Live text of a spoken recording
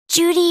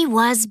Judy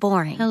was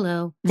boring.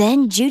 Hello.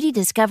 Then Judy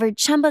discovered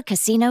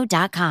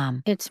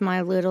ChumbaCasino.com. It's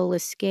my little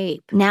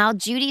escape. Now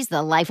Judy's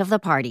the life of the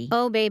party.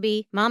 Oh,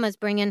 baby, mama's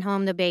bringing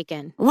home the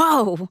bacon.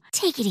 Whoa,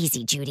 take it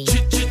easy, Judy.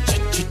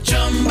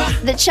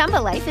 The Chumba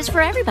life is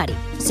for everybody.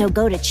 So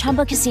go to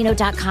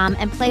ChumbaCasino.com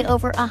and play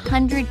over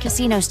 100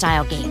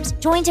 casino-style games.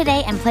 Join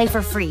today and play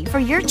for free for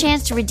your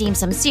chance to redeem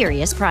some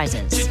serious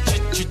prizes.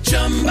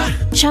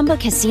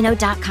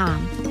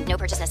 ChumbaCasino.com. No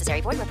purchase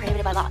necessary. Void where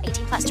prohibited by law.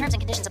 18 plus. Terms and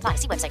conditions apply.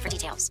 See website for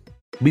details.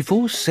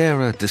 Before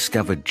Sarah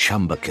discovered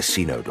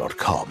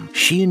ChumbaCasino.com,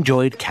 she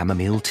enjoyed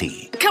chamomile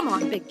tea. Come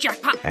on, big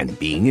jackpot. And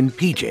being in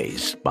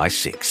PJs by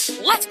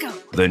 6. Let's go.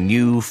 The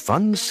new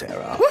fun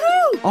Sarah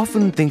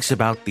often thinks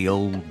about the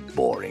old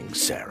boring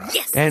Sarah.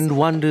 Yes. And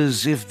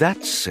wonders if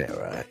that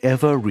Sarah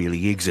ever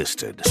really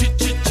existed.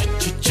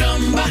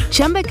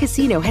 Chumba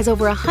Casino has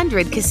over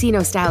 100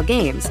 casino-style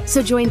games.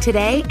 So join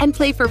today and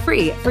play for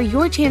free for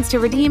your chance to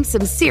redeem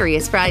some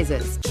serious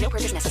prizes. No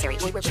purchase necessary.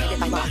 Void where prohibited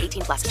by law.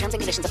 18 plus. Terms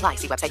and conditions apply.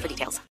 See website for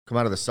details. Come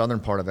out of the southern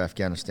part of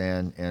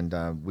Afghanistan, and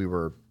we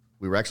were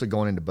actually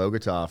going into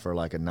Bogota for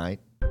like a night.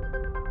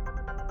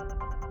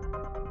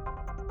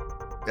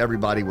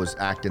 Everybody was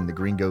acting the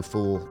gringo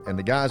fool, and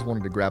the guys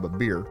wanted to grab a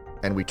beer,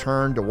 and we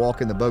turned to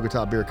walk in the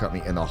Bogota Beer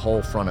Company, and the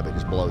whole front of it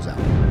just blows out.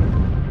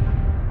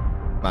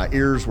 My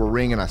ears were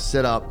ringing. I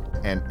sit up,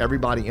 and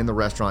everybody in the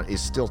restaurant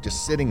is still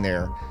just sitting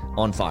there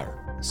on fire.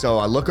 So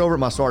I look over at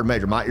my sergeant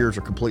major. My ears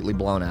are completely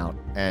blown out,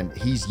 and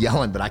he's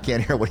yelling, but I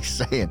can't hear what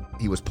he's saying.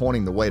 He was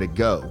pointing the way to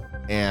go,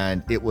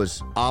 and it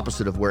was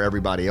opposite of where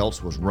everybody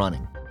else was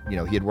running. You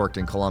know, he had worked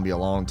in Colombia a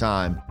long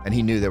time, and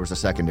he knew there was a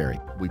secondary.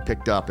 We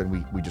picked up, and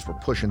we just were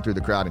pushing through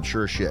the crowd, and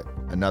sure as shit,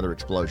 another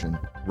explosion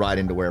right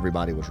into where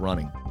everybody was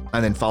running.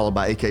 And then followed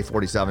by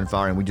AK-47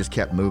 fire, and we just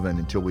kept moving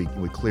until we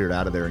cleared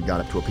out of there and got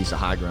up to a piece of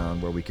high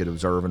ground where we could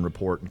observe and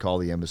report and call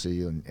the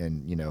embassy,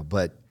 and you know,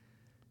 but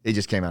it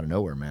just came out of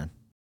nowhere, man.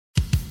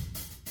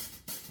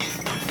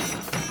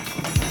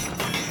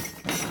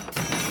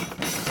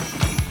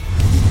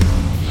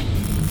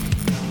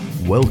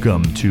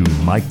 Welcome to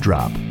Mic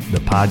Drop, the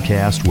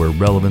podcast where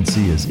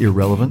relevancy is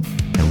irrelevant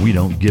and we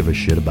don't give a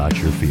shit about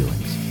your feelings.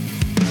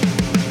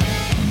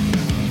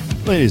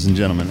 Ladies and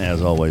gentlemen,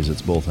 as always,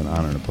 it's both an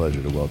honor and a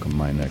pleasure to welcome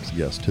my next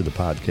guest to the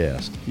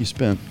podcast. He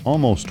spent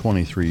almost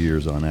 23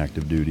 years on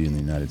active duty in the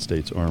United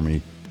States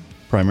Army,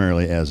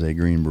 primarily as a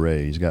Green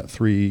Beret. He's got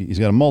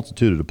a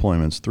multitude of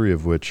deployments, 3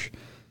 of which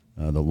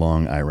the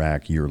long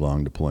Iraq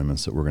year-long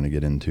deployments that we're going to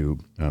get into.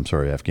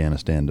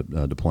 Afghanistan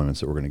deployments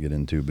that we're going to get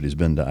into, but he's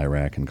been to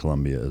Iraq and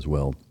Colombia as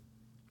well.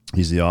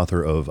 He's the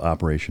author of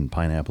Operation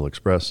Pineapple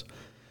Express.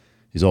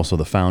 He's also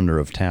the founder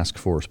of Task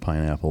Force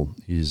Pineapple.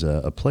 He's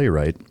a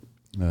playwright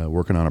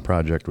working on a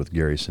project with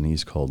Gary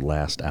Sinise called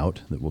Last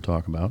Out that we'll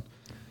talk about.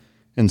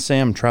 And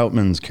Sam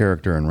Troutman's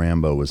character in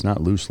Rambo was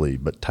not loosely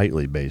but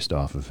tightly based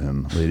off of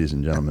him. Ladies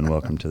and gentlemen,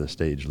 welcome to the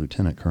stage,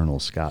 Lieutenant Colonel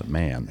Scott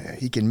Mann.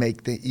 He can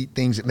eat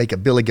things that make a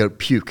billy goat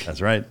puke.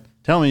 That's right.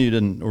 Tell me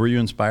were you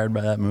inspired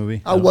by that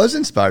movie? I was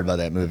inspired by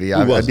that movie.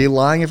 I'd be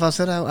lying if I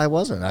said I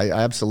wasn't. I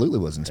absolutely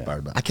was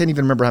inspired by it. I can't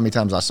even remember how many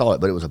times I saw it,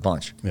 but it was a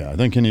bunch. Yeah, I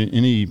think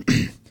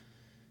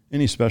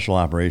any special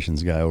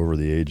operations guy over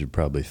the age of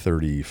probably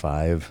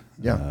 35,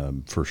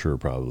 for sure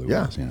probably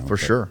was. You know, for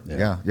sure.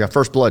 Yeah.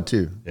 First Blood,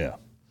 too. Yeah.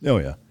 Oh,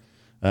 yeah.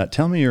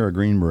 Tell me you're a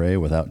Green Beret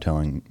without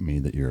telling me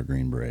that you're a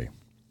Green Beret.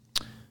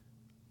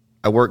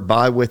 I work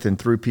by, with, and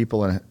through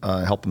people and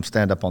help them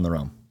stand up on their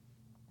own.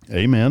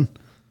 Amen.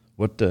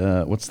 What's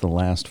the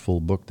last full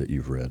book that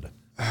you've read?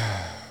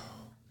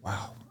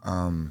 Wow.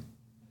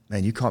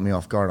 Man, you caught me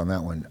off guard on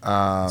that one.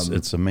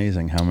 It's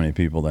amazing how many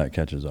people that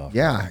catches off.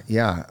 Yeah.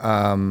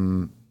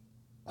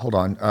 Hold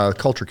on.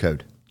 Culture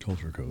Code.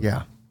 Culture Code.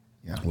 Yeah.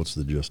 What's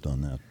the gist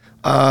on that?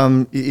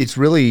 It's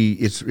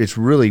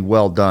really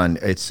well done.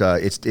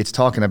 It's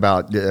talking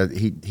about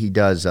he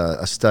does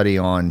a study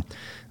on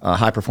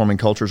high performing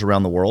cultures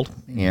around the world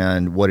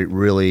and what it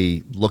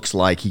really looks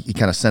like. He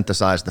kind of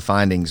synthesized the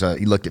findings.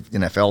 He looked at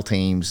NFL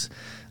teams,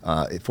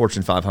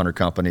 Fortune 500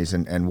 companies,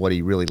 and what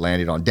he really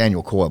landed on.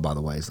 Daniel Coyle, by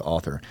the way, is the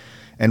author.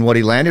 And what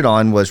he landed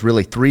on was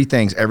really 3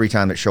 things every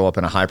time that show up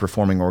in a high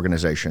performing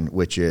organization,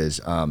 which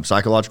is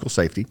psychological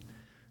safety,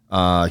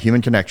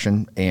 human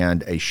connection,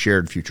 and a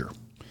shared future.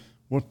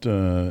 What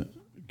can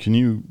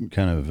you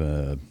kind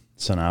of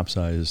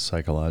synopsize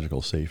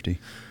psychological safety?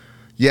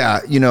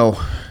 Yeah,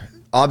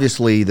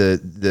 obviously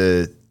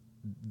the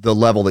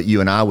level that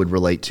you and I would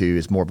relate to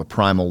is more of a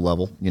primal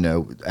level,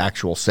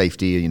 actual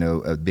safety,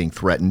 being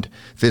threatened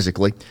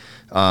physically,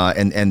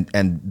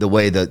 and the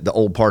way the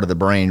old part of the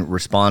brain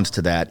responds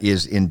to that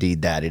is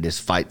indeed that it is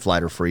fight,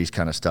 flight, or freeze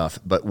kind of stuff.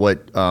 But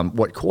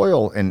what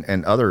Coyle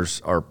and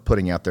others are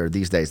putting out there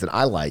these days that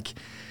I like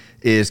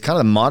is kind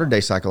of the modern day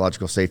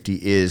psychological safety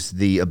is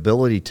the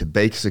ability to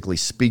basically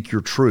speak your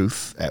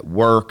truth at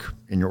work,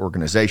 in your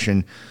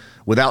organization,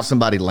 without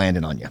somebody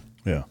landing on you.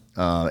 Yeah.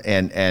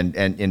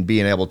 And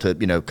being able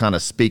to, kind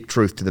of speak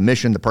truth to the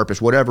mission, the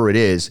purpose, whatever it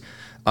is,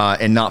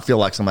 and not feel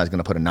like somebody's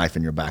going to put a knife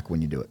in your back when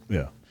you do it.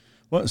 Yeah.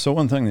 Well, so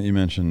one thing that you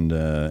mentioned,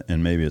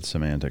 and maybe it's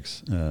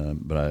semantics,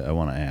 but I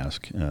want to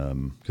ask,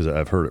 because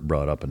I've heard it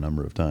brought up a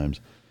number of times,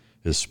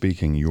 is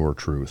speaking your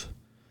truth.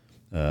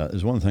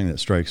 There's one thing that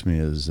strikes me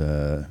as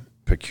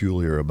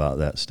peculiar about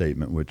that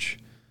statement, which,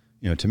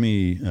 to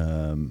me,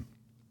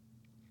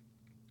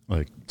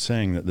 like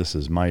saying that this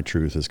is my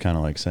truth is kind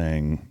of like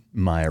saying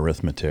my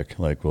arithmetic.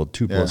 Like, well,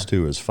 2 +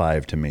 2 is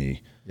 5 to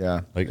me.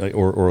 Yeah. Like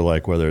or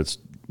like whether it's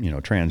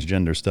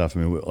transgender stuff. I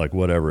mean, like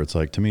whatever. It's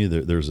like to me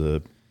there's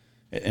a,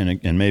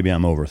 and maybe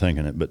I'm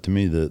overthinking it, but to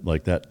me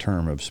that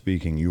term of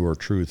speaking your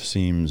truth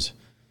seems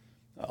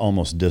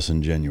almost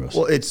disingenuous.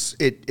 Well, it's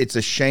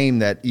a shame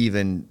that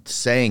even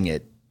saying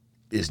it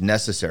is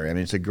necessary. I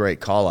mean, it's a great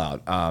call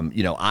out.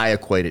 I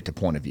equate it to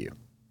point of view.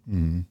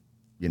 Mm-hmm.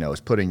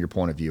 It's putting your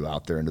point of view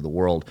out there into the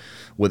world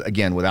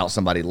without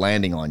somebody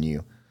landing on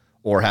you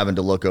or having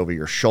to look over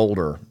your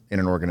shoulder in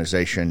an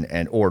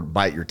organization or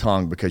bite your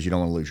tongue because you don't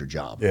want to lose your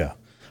job. Yeah.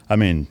 I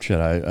mean, shit,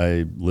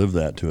 I live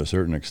that to a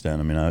certain extent.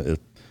 I mean,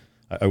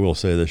 I will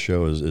say this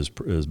show is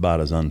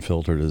about as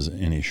unfiltered as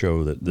any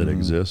show that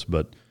exists,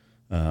 but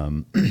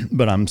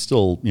I'm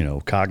still,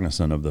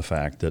 cognizant of the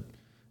fact that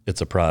it's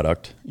a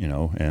product,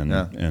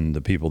 and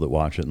the people that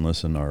watch it and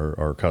listen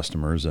are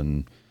customers,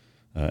 and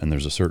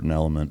there's a certain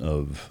element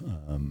of,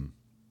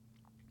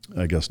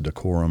 I guess,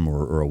 decorum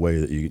or a way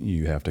that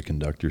you have to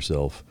conduct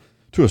yourself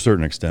to a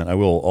certain extent. I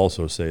will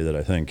also say that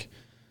I think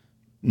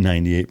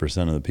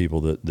 98% of the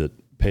people that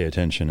pay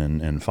attention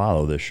and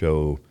follow this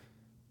show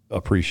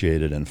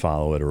appreciate it and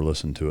follow it or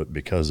listen to it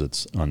because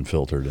it's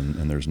unfiltered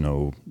and there's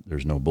no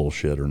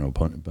bullshit or no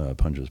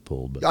punches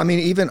pulled. But I mean,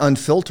 even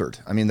unfiltered.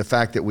 I mean, the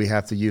fact that we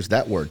have to use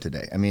that word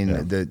today. I mean,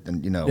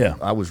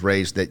 I was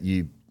raised that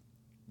you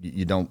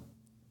don't,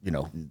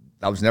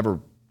 I was never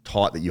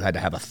taught that you had to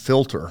have a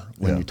filter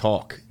when you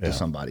talk to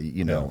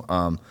somebody,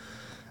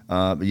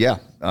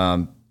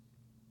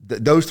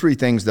 those three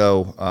things,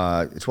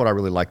 though, it's what I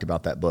really liked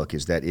about that book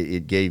is that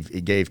it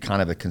gave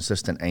kind of a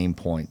consistent aim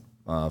point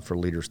for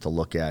leaders to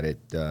look at it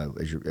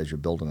as you're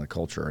building a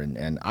culture,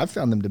 and I've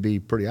found them to be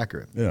pretty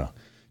accurate. Yeah.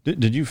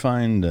 Did you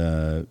find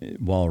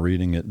while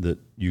reading it that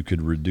you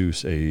could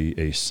reduce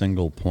a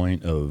single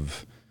point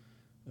of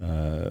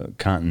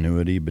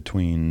continuity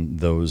between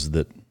those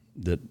that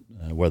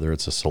whether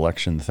it's a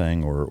selection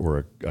thing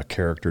or a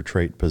character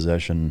trait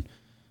possession?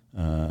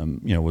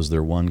 Was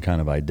there one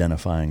kind of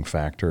identifying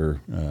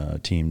factor,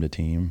 team to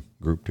team,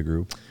 group to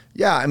group?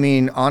 Yeah, I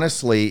mean,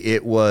 honestly,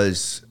 it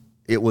was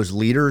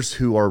leaders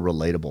who are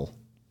relatable.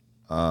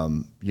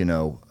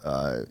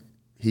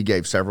 He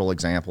gave several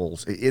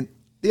examples.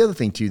 The other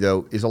thing too,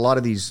 though, is a lot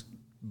of these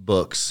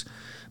books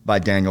by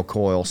Daniel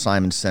Coyle,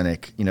 Simon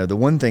Sinek, the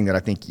one thing that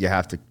I think you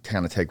have to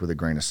kind of take with a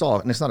grain of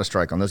salt, and it's not a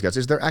strike on those guys,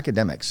 is they're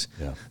academics.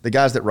 Yeah. The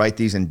guys that write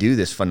these and do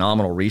this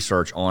phenomenal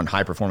research on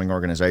high-performing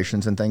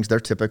organizations and things, they're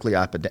typically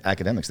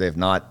academics. They have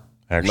not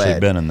actually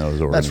been in those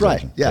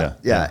organizations. That's right.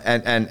 Yeah.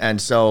 And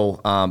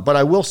so, but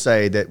I will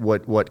say that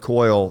what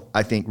Coyle,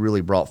 I think, really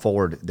brought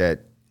forward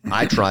that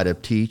I try to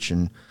teach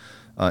and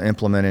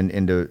implement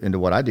into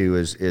what I do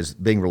is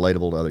being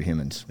relatable to other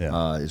humans.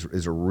 Yeah.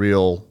 Is a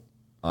real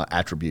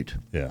attribute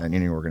in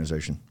any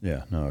organization.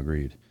 Yeah, no,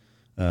 agreed.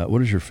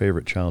 What is your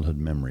favorite childhood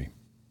memory?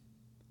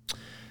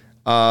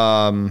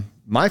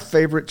 My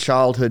favorite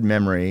childhood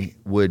memory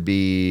would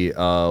be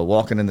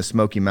walking in the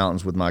Smoky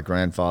Mountains with my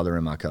grandfather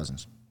and my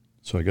cousins.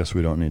 So I guess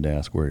we don't need to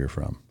ask where you're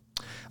from.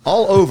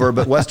 All over,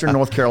 but Western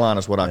North Carolina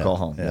is what I call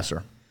home. Yeah. Yes,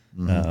 sir.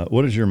 Mm-hmm.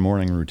 What is your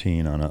morning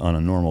routine on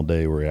a normal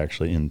day where you're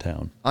actually in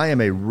town? I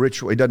am a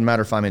ritual. It doesn't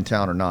matter if I'm in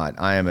town or not.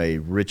 I am a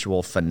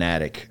ritual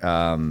fanatic.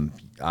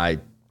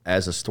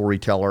 As a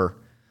storyteller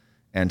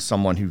and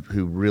someone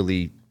who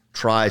really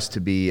tries to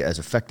be as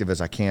effective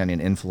as I can in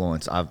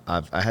influence, I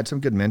had some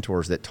good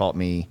mentors that taught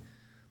me,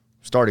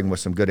 starting with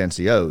some good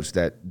NCOs,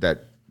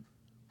 that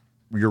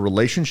your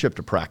relationship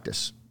to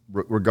practice,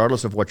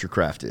 regardless of what your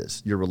craft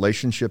is, your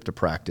relationship to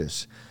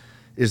practice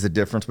is the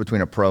difference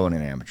between a pro and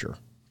an amateur,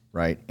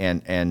 right?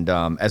 And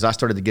as I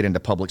started to get into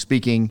public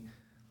speaking,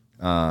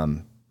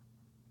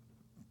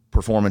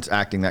 performance,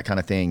 acting, that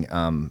kind of thing,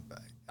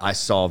 I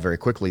saw very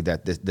quickly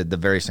that the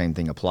very same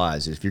thing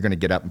applies. If you're going to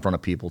get up in front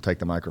of people, take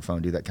the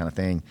microphone, do that kind of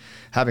thing,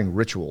 having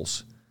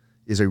rituals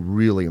is a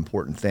really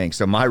important thing.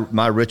 So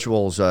my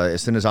rituals,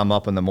 as soon as I'm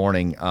up in the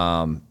morning,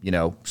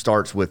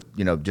 starts with,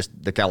 just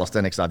the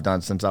calisthenics I've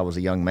done since I was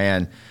a young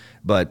man,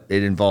 but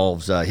it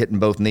involves hitting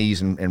both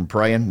knees and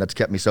praying. That's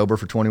kept me sober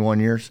for 21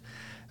 years.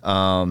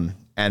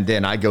 And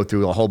then I go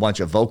through a whole bunch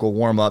of vocal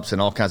warm-ups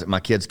and all kinds of, my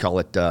kids call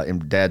it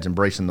Dad's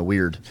embracing the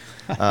weird.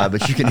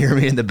 But you can hear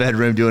me in the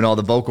bedroom doing all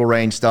the vocal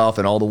range stuff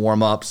and all the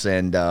warm-ups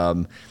and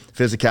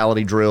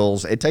physicality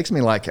drills. It takes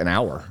me like an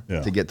hour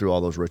to get through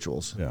all those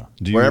rituals,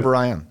 wherever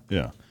I am.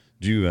 Yeah.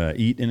 Do you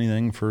eat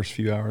anything first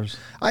few hours?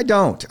 I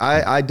don't.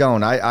 I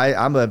don't.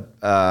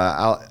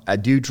 I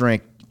do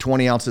drink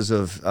 20 ounces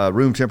of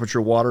room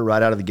temperature water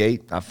right out of the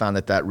gate. I found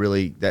that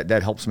really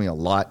helps me a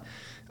lot.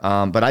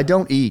 But I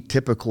don't eat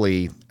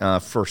typically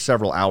for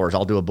several hours.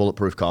 I'll do a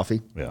bulletproof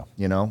coffee. Yeah.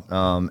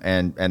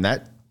 And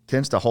that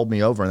tends to hold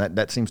me over, and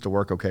that seems to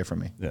work okay for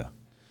me. Yeah.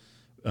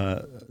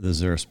 Is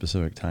there a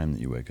specific time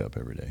that you wake up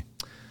every day?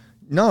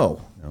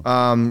 No.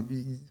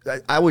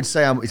 I would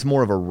say it's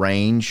more of a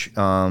range,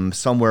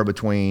 somewhere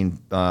between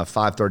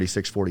 5:30,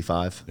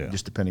 6:45,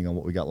 just depending on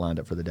what we got lined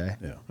up for the day.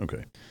 Yeah,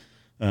 okay.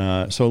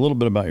 So a little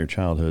bit about your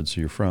childhood.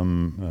 So you're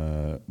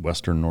from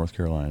Western North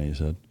Carolina, you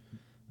said?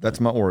 That's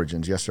my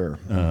origins, yes, sir.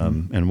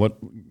 And what,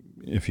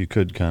 if you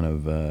could kind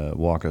of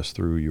walk us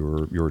through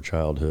your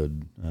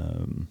childhood,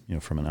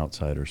 from an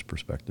outsider's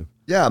perspective.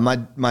 Yeah, my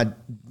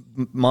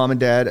mom and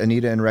dad,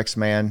 Anita and Rex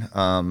Mann,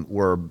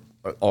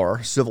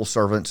 are civil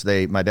servants.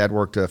 My dad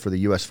worked for the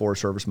U.S.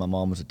 Forest Service. My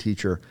mom was a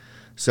teacher.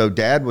 So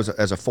Dad was,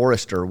 as a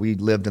forester, we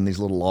lived in these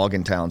little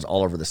logging towns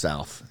all over the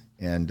South,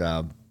 and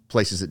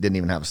places that didn't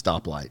even have a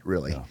stoplight,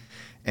 really. Yeah.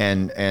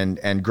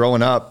 And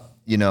growing up,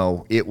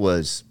 it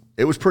was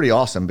pretty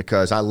awesome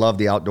because I loved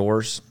the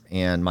outdoors,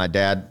 and my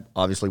dad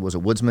obviously was a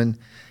woodsman,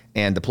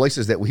 and the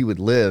places that we would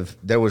live,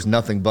 there was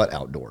nothing but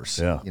outdoors.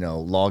 Yeah.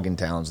 Logging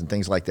towns and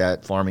things like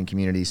that, farming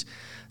communities.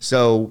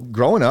 So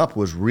growing up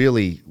was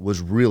really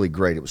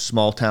great. It was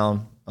small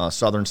town,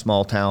 southern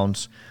small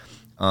towns.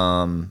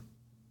 I'd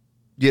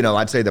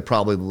say that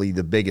probably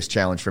the biggest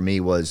challenge for me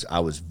was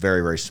I was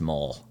very, very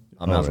small.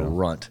 I was a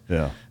runt.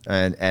 Yeah.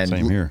 And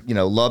same here.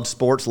 Loved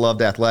sports,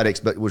 loved athletics,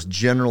 but was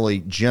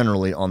generally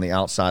on the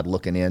outside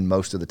looking in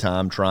most of the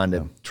time, trying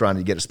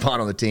to get a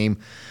spot on the team.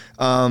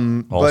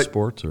 All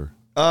sports or?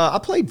 I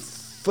played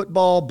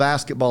football,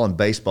 basketball, and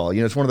baseball.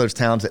 It's one of those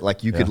towns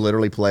that you could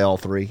literally play all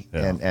three,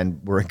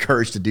 and we're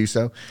encouraged to do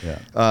so.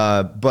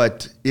 Yeah.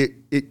 But it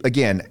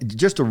again,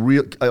 just a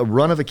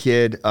run of a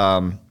kid.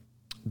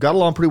 Got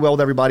along pretty well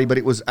with everybody, but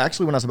it was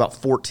actually when I was about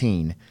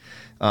 14.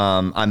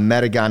 I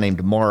met a guy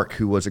named Mark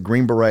who was a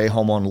Green Beret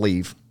home on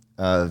leave,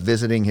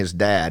 visiting his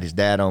dad. His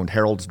dad owned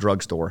Harold's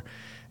Drugstore,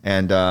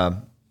 and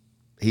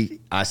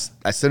as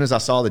soon as I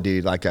saw the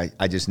dude,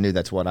 I just knew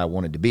that's what I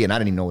wanted to be, and I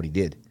didn't even know what he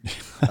did.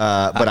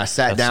 But I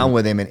sat down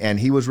with him, and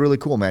he was really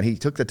cool, man. He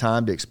took the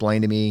time to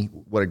explain to me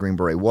what a Green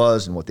Beret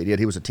was and what they did.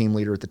 He was a team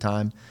leader at the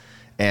time,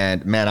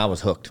 and man, I was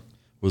hooked.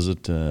 Was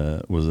it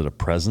a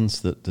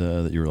presence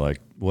that you were like,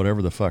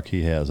 whatever the fuck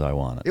he has, I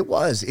want it? It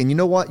was, and you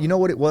know what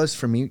it was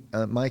for me,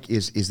 Mike,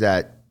 is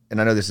that,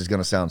 and I know this is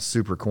going to sound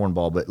super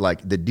cornball, but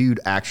the dude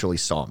actually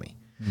saw me,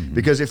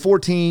 because at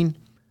 14.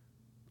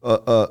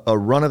 A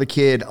run of a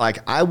kid,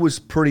 I was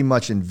pretty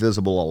much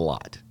invisible a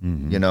lot,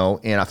 and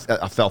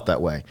I felt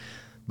that way.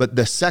 But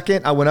the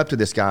second I went up to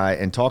this guy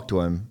and talked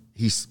to him,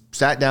 he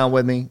sat down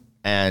with me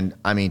and,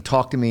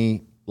 talked to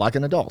me like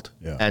an adult,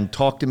 and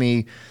talked to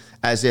me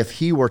as if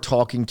he were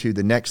talking to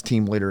the next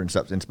team leader in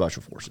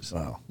Special Forces.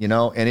 Wow.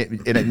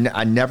 And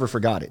I never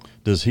forgot it.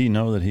 Does he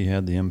know that he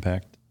had the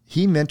impact?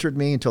 He mentored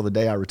me until the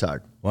day I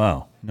retired.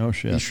 Wow, no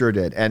shit. He sure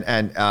did,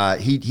 and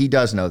he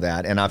does know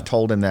that, and I've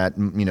told him that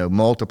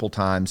multiple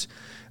times.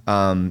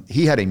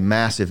 He had a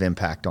massive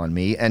impact on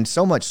me, and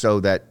so much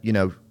so that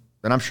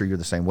and I'm sure you're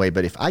the same way.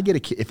 But if I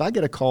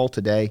get a call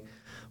today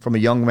from a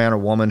young man or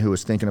woman who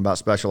is thinking about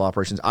special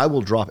operations, I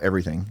will drop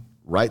everything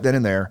right then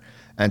and there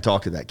and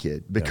talk to that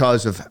kid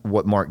because of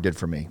what Mark did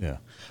for me. Yeah,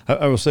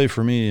 I will say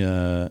for me,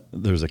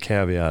 there's a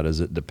caveat: is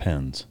it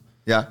depends.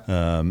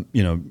 Yeah.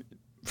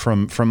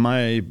 From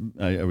my,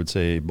 I would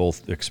say,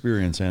 both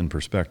experience and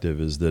perspective,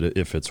 is that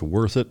if it's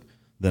worth it,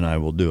 then I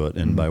will do it.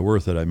 And by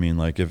worth it, I mean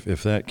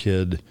if that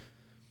kid,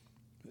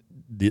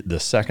 the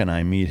second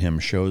I meet him,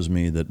 shows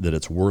me that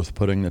it's worth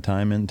putting the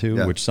time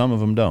into, which some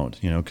of them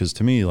don't, because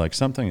to me,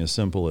 something as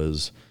simple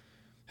as,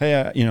 hey,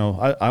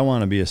 I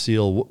want to be a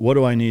SEAL. What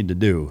do I need to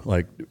do?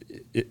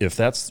 If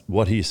that's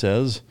what he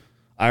says,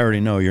 I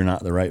already know you're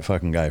not the right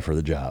fucking guy for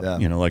the job.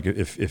 Yeah.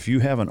 If you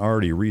haven't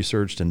already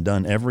researched and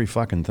done every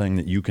fucking thing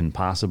that you can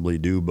possibly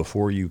do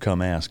before you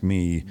come ask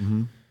me,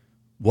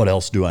 what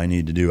else do I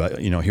need to do?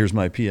 Here's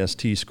my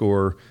PST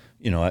score.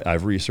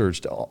 I've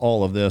researched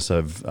all of this.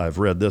 I've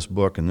read this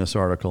book and this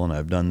article, and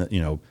I've done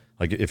that.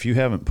 If you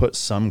haven't put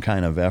some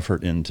kind of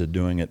effort into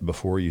doing it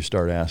before you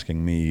start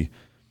asking me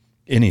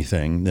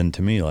anything, then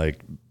to me,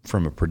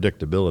 from a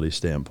predictability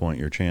standpoint,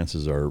 your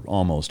chances are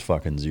almost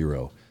fucking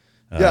zero.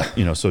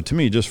 So to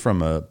me, just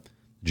from a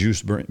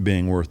juice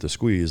being worth the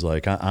squeeze,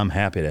 I'm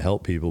happy to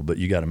help people, but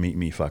you got to meet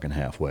me fucking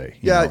halfway.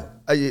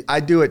 I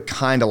do it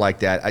kind of like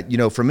that.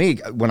 For me,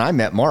 when I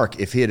met Mark,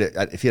 if he had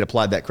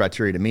applied that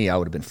criteria to me, I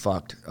would have been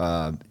fucked.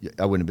 I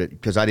wouldn't have been,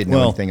 because I didn't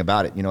know anything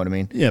about it. You know what I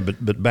mean? Yeah,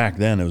 but back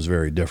then it was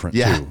very different.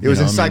 Yeah, too, it was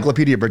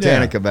Encyclopedia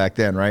Britannica back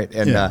then, right?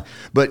 And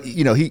but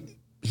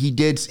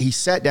he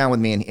sat down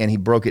with me and he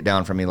broke it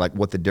down for me,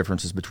 what the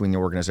differences between the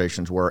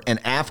organizations were. And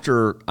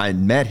after I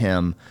met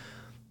him,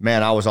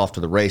 man, I was off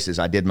to the races.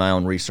 I did my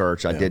own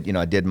research. I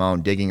did my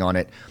own digging on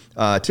it.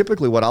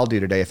 Typically what I'll do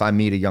today, if I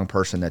meet a young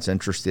person that's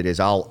interested, is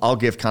I'll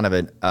give kind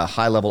of a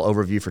high level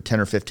overview for 10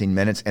 or 15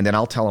 minutes, and then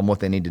I'll tell them what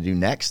they need to do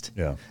next.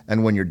 Yeah.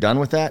 And when you're done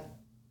with that,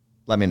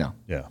 let me know.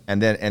 Yeah.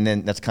 And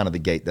then that's kind of the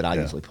gate that I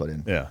usually put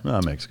in. Yeah. No,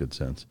 that makes good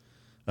sense.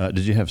 Did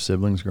you have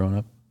siblings growing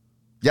up?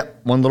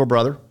 Yep. One little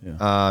brother.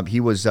 Yeah.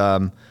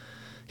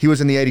 He was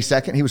in the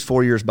 82nd. He was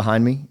 4 years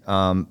behind me.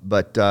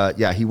 But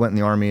he went in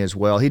the Army as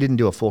well. He didn't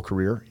do a full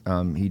career.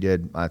 He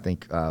did, I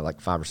think,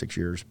 like 5 or 6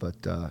 years. But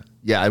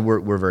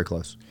we're very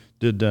close.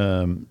 Did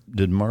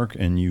Mark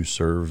and you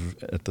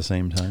serve at the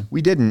same time?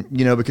 We didn't,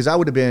 because I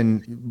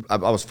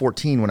was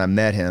 14 when I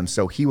met him,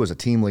 so he was a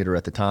team leader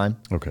at the time.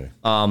 Okay.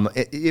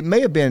 It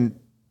may have been,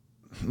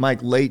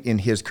 Mike, late in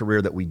his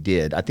career that we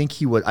did. I think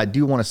he was. I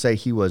do want to say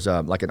he was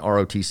like an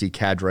ROTC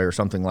cadre or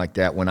something like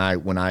that when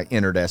I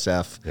entered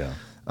SF. Yeah.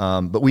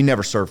 But we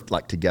never served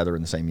like together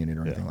in the same unit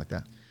or anything like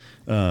that.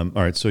 All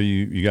right. So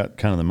you got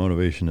kind of the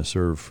motivation to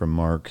serve from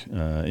Mark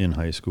in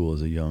high school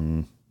as a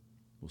young,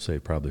 we'll say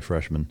probably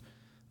freshman.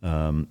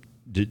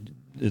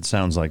 It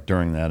sounds like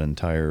during that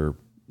entire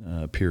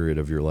period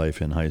of your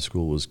life in high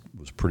school was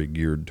pretty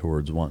geared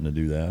towards wanting to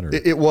do that? Or?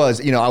 It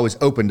was. I was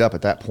opened up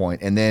at that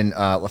point. And then,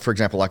 for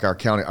example, like our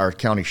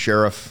county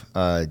sheriff,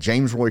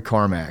 James Roy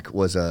Carmack,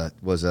 was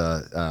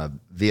a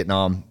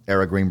Vietnam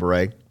era Green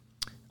Beret,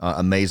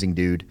 amazing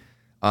dude.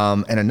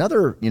 And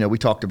another, we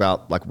talked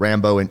about like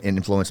Rambo and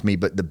influenced me,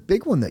 but the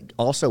big one that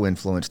also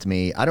influenced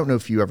me, I don't know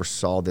if you ever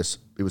saw this.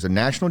 It was a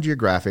National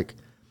Geographic,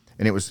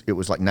 and it was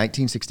like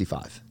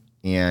 1965,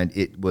 and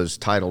it was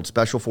titled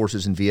Special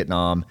Forces in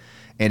Vietnam,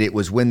 and it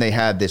was when they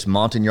had this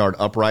Montagnard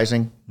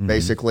uprising,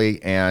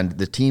 basically, and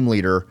the team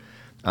leader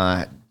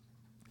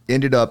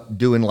ended up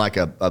doing like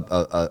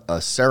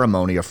a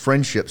ceremony, a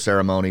friendship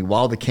ceremony,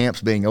 while the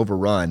camp's being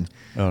overrun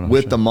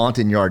with the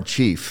Montagnard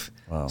chief.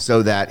 Wow.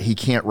 So that he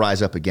can't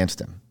rise up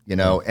against him,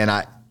 And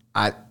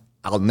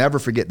I'll never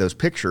forget those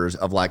pictures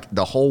of like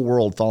the whole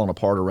world falling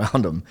apart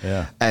around him.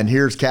 Yeah. And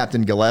here's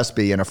Captain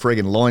Gillespie in a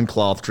friggin'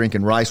 loincloth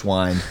drinking rice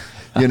wine,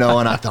 And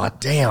I thought,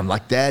 damn,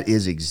 like that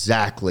is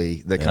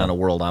exactly the kind of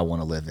world I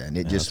want to live in.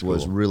 It just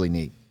was really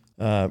neat.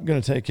 I'm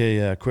going to take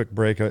a quick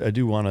break. I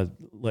do want to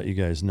let you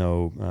guys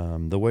know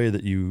the way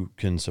that you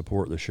can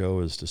support the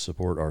show is to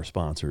support our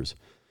sponsors.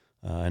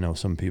 I know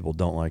some people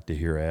don't like to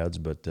hear ads,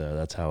 but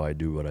that's how I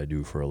do what I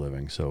do for a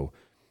living. So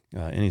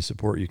any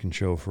support you can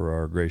show for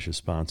our gracious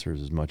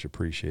sponsors is much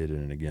appreciated.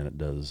 And again, it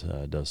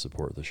does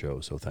support the show.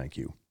 So thank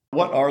you.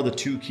 What are the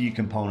two key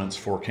components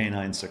for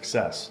canine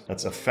success?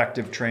 That's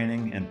effective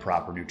training and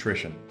proper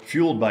nutrition.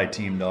 Fueled by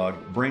Team Dog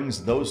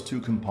brings those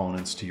two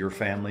components to your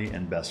family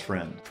and best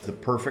friend. The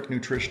perfect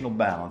nutritional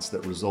balance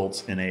that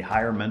results in a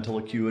higher mental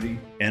acuity,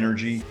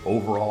 energy,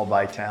 overall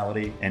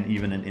vitality, and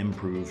even an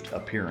improved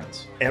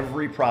appearance.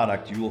 Every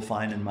product you will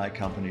find in my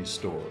company's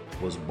store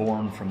was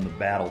born from the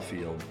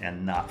battlefield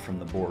and not from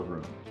the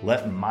boardroom.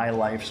 Let my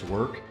life's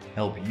work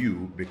help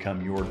you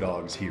become your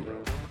dog's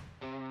hero.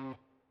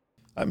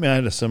 I mean, I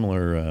had a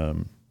similar,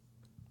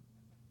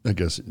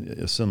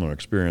 similar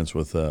experience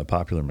with a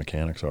Popular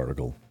Mechanics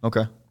article.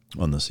 Okay.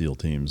 On the SEAL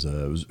teams.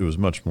 It was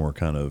much more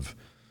kind of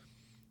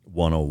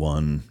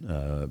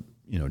 101,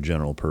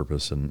 general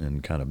purpose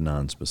and kind of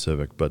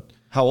non-specific. But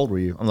how old were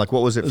you? I'm like,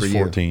 what was it for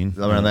 14,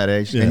 you? Around that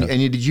age? Yeah. And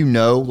did you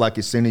know, like,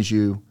 as soon as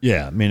you?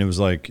 Yeah. I mean, that was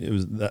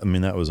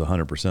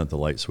 100% the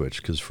light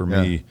switch. Because for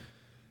me,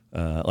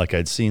 like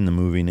I'd seen the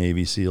movie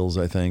Navy SEALs,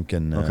 I think,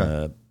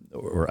 and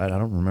or I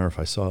don't remember if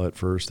I saw it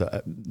first.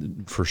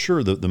 For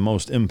sure, the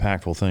most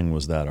impactful thing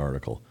was that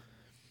article,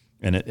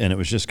 and it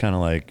was just kind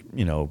of like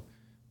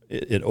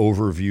it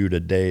overviewed a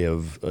day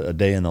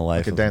in the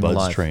life of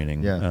BUD/S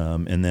training,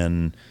 and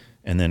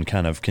then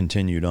kind of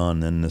continued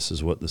on. Then this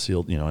is what the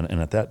SEAL, and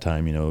at that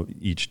time,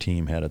 each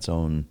team had its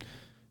own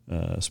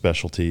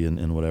specialty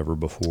and whatever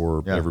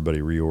before everybody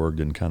reorged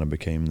and kind of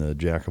became the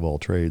jack of all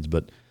trades.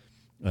 But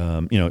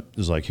it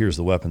was like, here's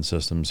the weapon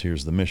systems,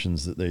 here's the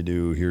missions that they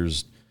do,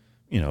 here's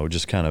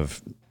just kind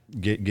of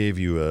gave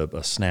you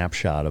a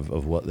snapshot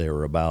of what they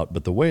were about.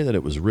 But the way that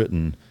it was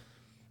written,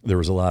 there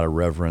was a lot of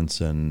reverence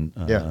and,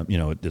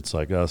 it's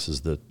like us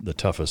is the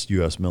toughest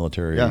U.S.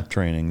 military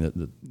training that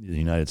the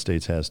United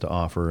States has to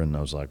offer. And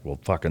I was like, well,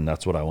 fucking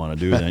that's what I want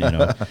to do then,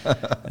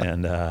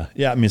 And,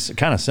 it's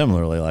kind of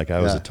similarly, like I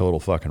was a total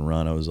fucking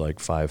run. I was like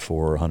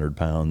 5'4", 100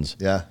 pounds.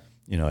 Yeah.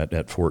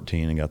 At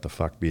 14 and got the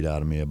fuck beat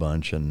out of me a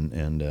bunch.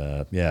 And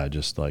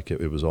just like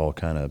it was all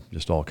kind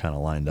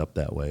of lined up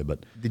that way.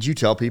 But did you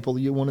tell people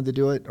you wanted to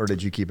do it, or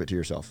did you keep it to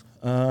yourself?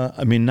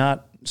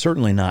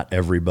 Certainly not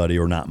everybody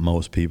or not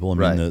most people.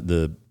 I mean,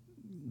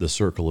 the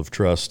circle of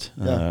trust,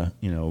 I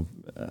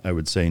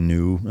would say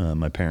knew,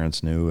 my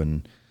parents knew.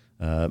 And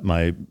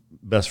my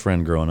best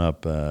friend growing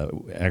up,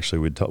 actually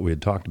we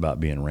had talked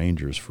about being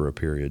Rangers for a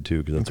period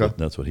too, because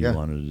that's what he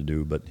wanted to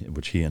do, but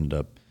which he ended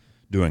up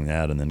doing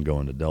that and then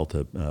going to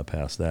Delta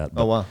past that.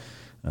 But, wow.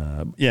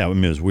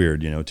 It was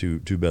weird,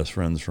 two best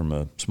friends from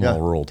a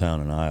small rural town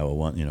in Iowa.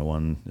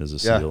 One is a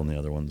SEAL and the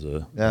other one's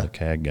a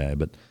CAG guy.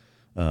 But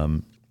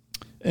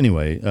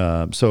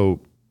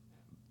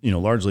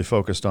largely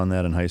focused on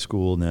that in high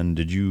school. And then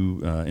did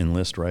you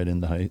enlist right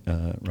into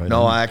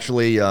No, I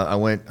actually I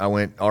went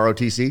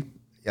ROTC.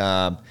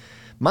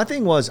 My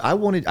thing was I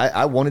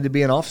wanted to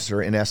be an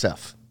officer in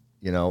SF,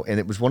 and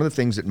it was one of the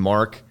things that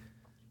Mark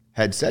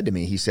had said to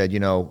me. He said,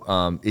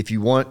 if you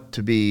want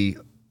to be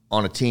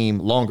on a team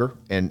longer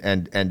and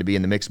to be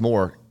in the mix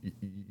more,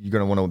 you're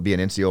going to want to be an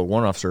NCO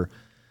warrant officer.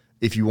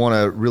 if you want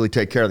to really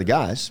take care of the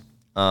guys,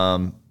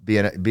 be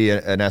an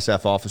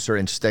SF officer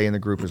and stay in the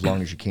group as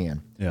long as you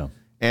can. Yeah.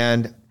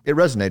 And it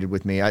resonated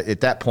with me.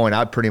 At that point,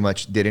 I pretty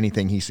much did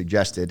anything he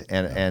suggested,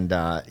 and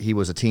he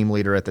was a team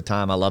leader at the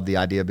time. I loved the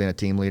idea of being a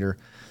team leader.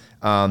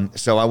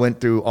 So I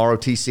went through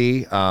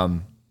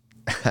ROTC,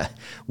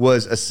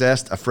 was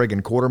assessed a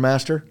friggin'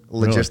 quartermaster,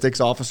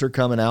 logistics officer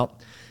coming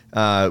out.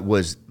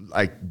 Was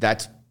like,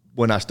 that's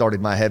when I started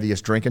my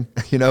heaviest drinking,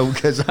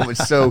 because I was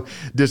so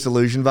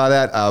disillusioned by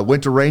that.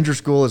 Went to Ranger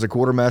School as a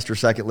quartermaster,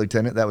 second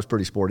lieutenant. That was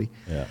pretty sporty.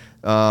 Yeah.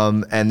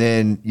 And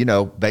then,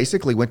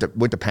 basically went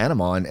to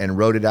Panama and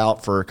rode it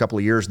out for a couple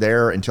of years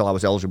there until I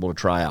was eligible to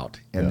try out.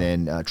 And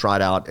then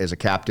tried out as a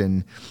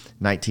captain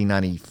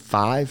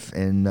 1995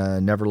 and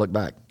never looked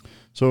back.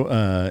 So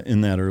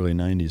in that early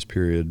 90s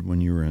period when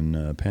you were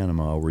in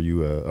Panama, were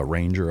you a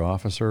Ranger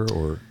officer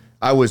or?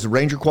 I was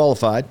Ranger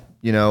qualified.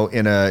 In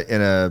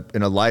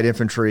a light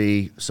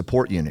infantry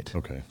support unit.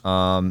 Okay.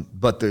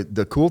 But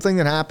the cool thing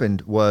that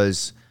happened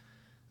was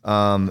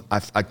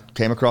I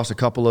came across a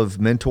couple of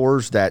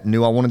mentors that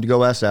knew I wanted to go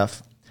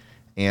SF,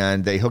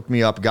 and they hooked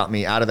me up, got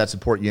me out of that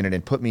support unit,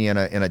 and put me in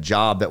a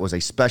job that was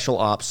a special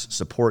ops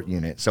support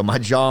unit. So my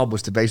job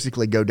was to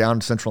basically go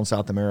down to Central and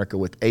South America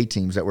with A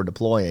teams that were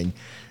deploying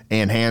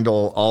and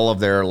handle all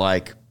of their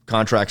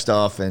contract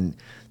stuff, and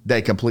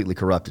they completely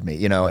corrupted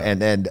me,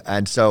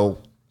 and so.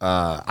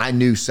 I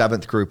knew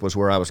 7th Group was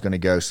where I was going to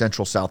go,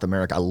 Central South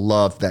America. I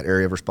loved that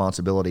area of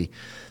responsibility.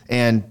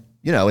 And,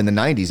 in the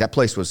 90s, that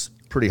place was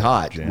pretty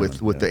hot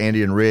with the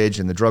Andean Ridge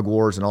and the drug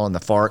wars and all in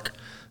the FARC.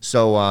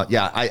 So,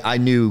 I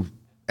knew,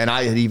 and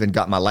I had even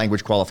got my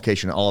language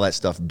qualification and all that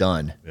stuff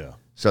done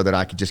so that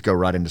I could just go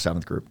right into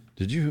 7th Group.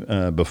 Did you,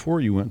 before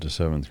you went to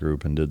 7th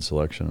Group and did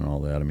selection and all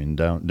that, I mean,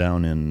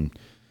 down in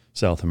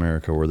South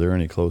America, were there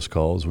any close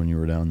calls when you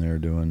were down there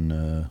doing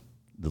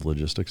the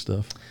logistics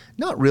stuff?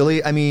 Not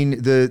really. I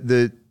mean,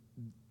 the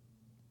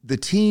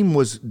team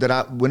was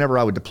whenever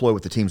I would deploy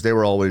with the teams, they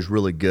were always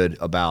really good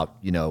about,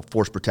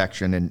 force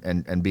protection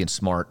and being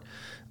smart.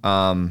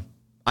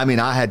 I mean,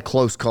 I had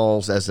close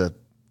calls as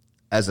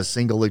a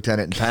single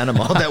lieutenant in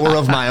Panama that were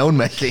of my own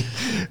making.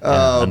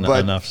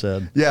 But enough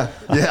said. Yeah.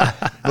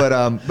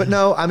 But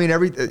no, I mean,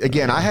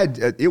 I had,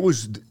 it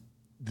was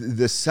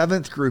the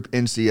 7th Group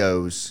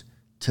NCOs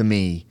to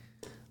me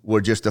were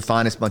just the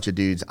finest bunch of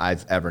dudes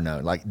I've ever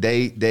known. Like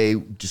they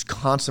just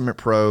consummate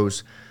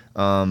pros,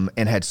 and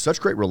had such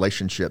great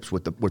relationships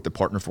with the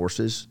partner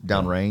forces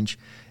downrange,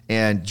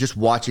 and just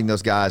watching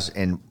those guys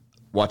and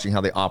watching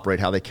how they operate,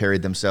 how they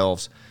carried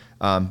themselves.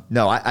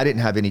 No, I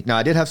didn't have any. No,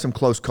 I did have some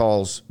close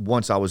calls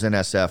once I was in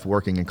SF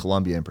working in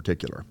Colombia in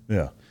particular.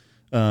 Yeah.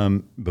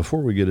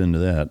 Before we get into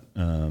that,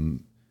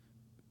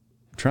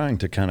 trying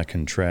to kind of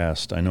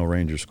contrast, I know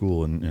Ranger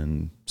School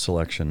and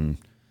selection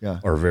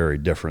are very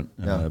different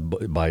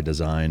by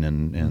design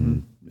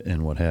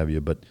and what have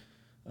you. But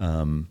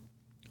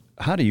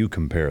how do you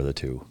compare the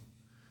two?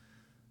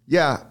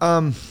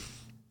 Yeah.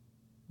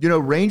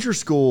 Ranger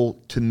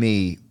School to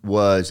me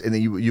was, and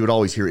then you would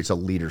always hear it's a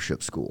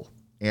leadership school.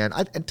 And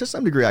to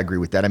some degree, I agree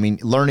with that. I mean,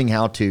 learning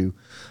how to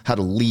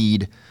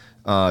lead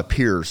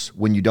peers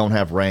when you don't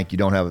have rank, you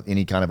don't have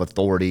any kind of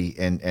authority,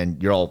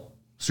 and you're all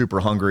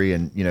super hungry,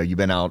 and you've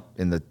been out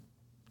in the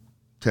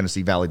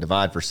Tennessee Valley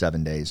Divide for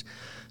 7 days.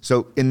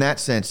 So in that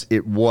sense,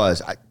 it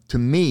was, to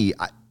me,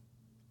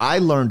 I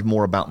learned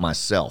more about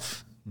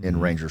myself in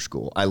Ranger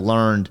School. I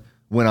learned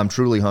when I'm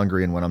truly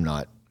hungry and when I'm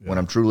not, when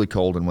I'm truly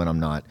cold and when I'm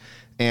not.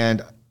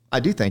 And I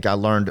do think I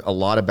learned a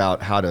lot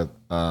about how to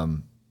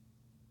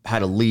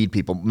lead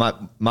people.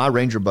 My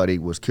Ranger buddy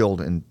was killed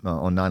on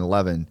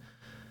 9/11,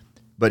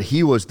 but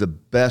he was the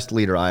best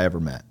leader I ever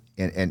met.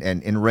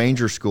 And in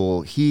Ranger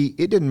School, it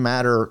didn't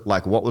matter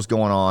what was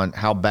going on,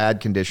 how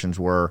bad conditions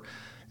were.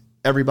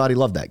 Everybody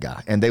loved that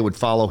guy, and they would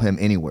follow him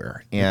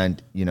anywhere.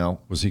 And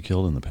was he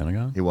killed in the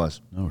Pentagon? He was.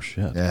 Oh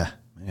shit. Yeah,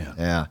 man.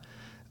 Yeah.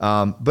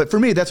 But for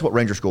me, that's what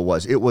Ranger School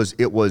was. It was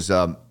it was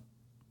a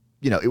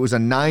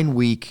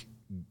 9-week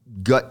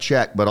gut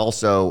check, but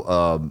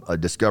also a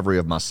discovery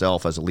of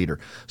myself as a leader.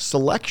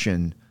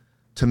 Selection,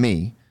 to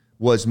me,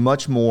 was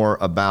much more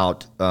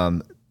about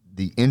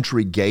the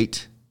entry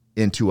gate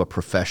into a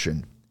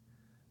profession.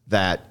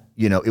 That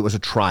it was a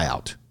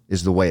tryout,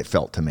 is the way it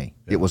felt to me.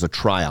 Yeah. It was a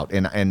tryout,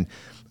 and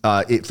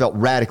it felt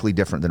radically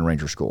different than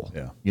Ranger School.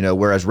 Yeah.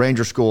 Whereas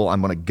Ranger School, I'm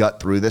going to gut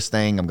through this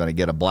thing. I'm going to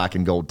get a black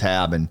and gold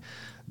tab and,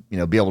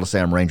 be able to say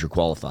I'm Ranger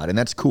qualified. And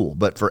that's cool.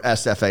 But for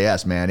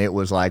SFAS, man, it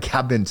was like,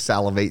 I've been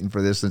salivating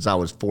for this since I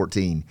was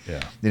 14. Yeah.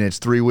 And it's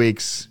 3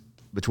 weeks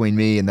between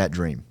me and that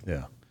dream.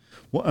 Yeah.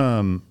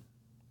 Well,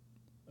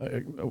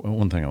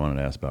 one thing I wanted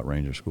to ask about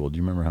Ranger School, do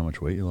you remember how much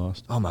weight you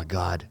lost? Oh my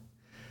God.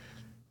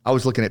 I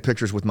was looking at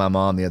pictures with my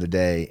mom the other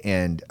day,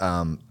 and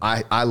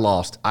I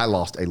lost,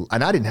 and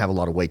I didn't have a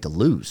lot of weight to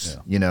lose,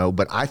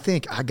 but I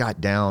think I got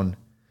down,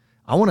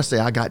 I want to say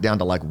I got down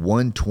to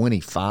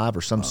 125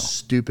 or some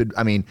stupid,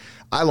 I mean,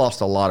 I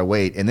lost a lot of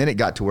weight, and then it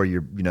got to where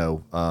you're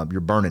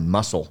burning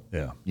muscle,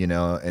 and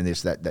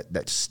it's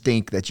that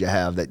stink that you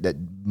have, that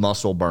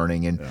muscle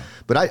burning,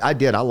 but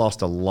I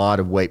lost a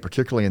lot of weight,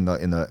 particularly in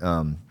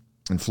the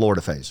in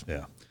Florida phase.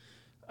 Yeah.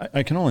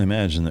 I can only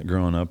imagine that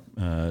growing up,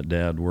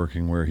 Dad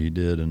working where he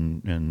did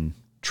and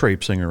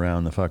traipsing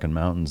around the fucking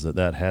mountains,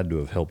 that had to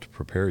have helped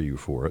prepare you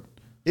for it.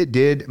 It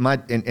did.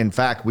 In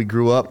fact, we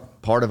grew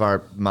up part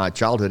of my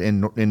childhood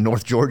in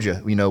North Georgia,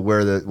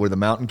 where the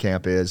mountain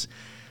camp is.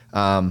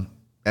 And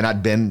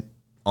I'd been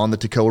on the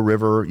Toccoa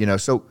River,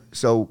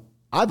 so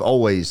I've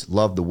always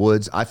loved the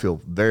woods. I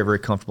feel very, very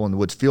comfortable in the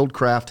woods.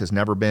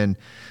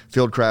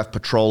 Fieldcraft,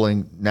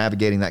 patrolling,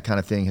 navigating, that kind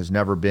of thing has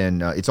never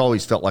been, it's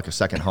always felt like a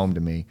second home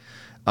to me.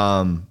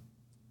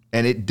 And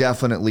it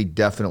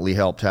definitely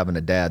helped having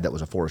a dad that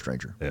was a forest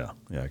ranger. Yeah,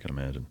 I can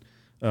imagine.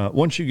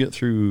 Once you get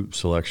through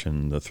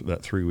selection, that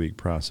 3-week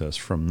process,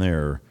 from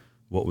there,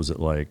 what was it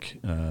like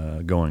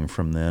going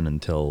from then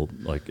until,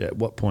 like, at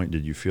what point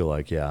did you feel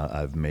like, yeah,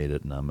 I've made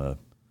it and I'm a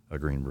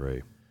Green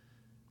Beret?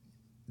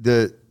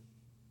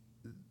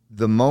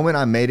 The moment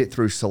I made it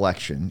through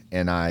selection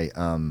and I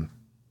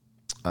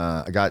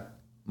got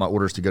my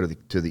orders to go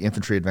to the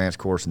infantry advanced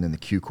course and then the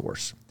Q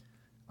course,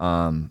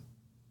 I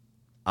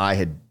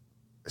had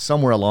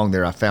somewhere along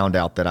there, I found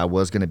out that I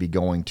was going to be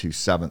going to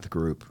 7th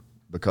Group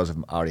because I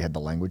already had the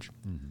language.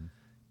 Mm-hmm.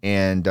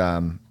 And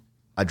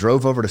I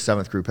drove over to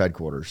 7th Group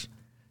headquarters,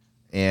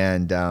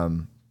 and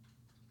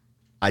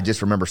I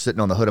just remember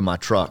sitting on the hood of my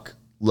truck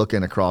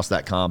looking across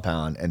that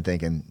compound and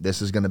thinking,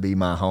 this is going to be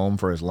my home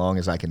for as long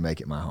as I can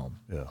make it my home.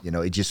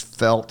 Yeah. It just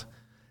felt,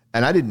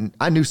 and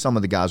I knew some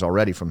of the guys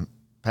already from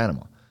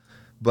Panama,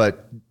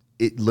 but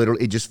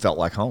it just felt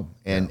like home.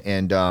 And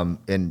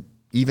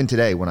even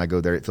today when I go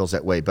there, it feels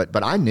that way.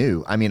 But I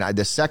knew,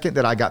 the second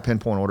that I got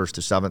pinpoint orders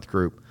to 7th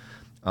Group,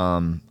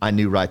 I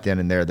knew right then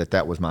and there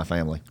that was my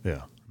family.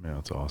 Yeah,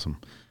 that's awesome.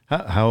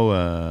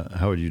 How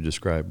would you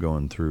describe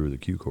going through the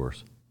Q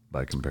course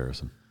by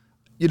comparison?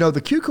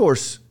 The Q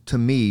course to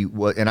me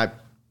was, and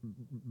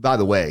by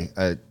the way,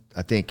 I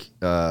think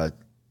I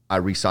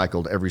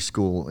recycled every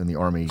school in the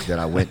Army that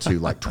I went to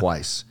like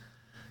twice,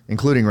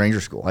 including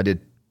Ranger School. I did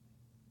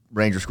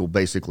Ranger School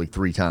basically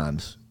 3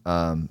 times.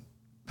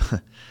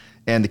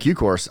 And the Q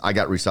course, I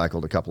got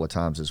recycled a couple of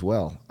times as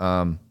well.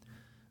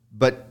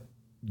 But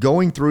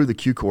going through the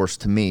Q course,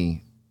 to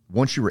me,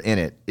 once you were in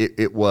it,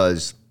 it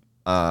was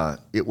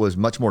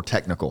much more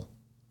technical.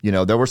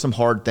 There were some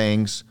hard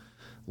things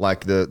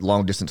like the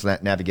long distance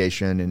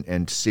navigation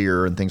and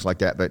SEER and things like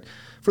that. But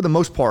for the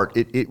most part,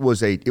 it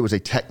was a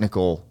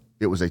technical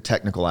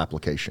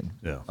application.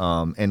 Yeah.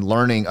 And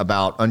learning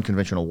about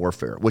unconventional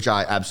warfare, which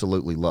I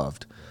absolutely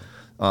loved.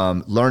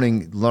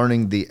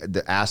 Learning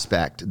the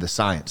aspect, the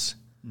science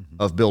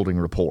of building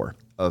rapport,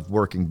 of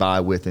working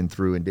by, with, and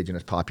through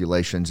indigenous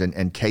populations,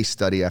 and case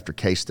study after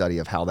case study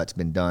of how that's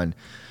been done.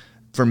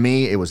 For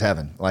me, it was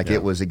heaven.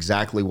 It was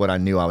exactly what I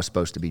knew I was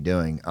supposed to be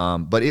doing.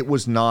 But it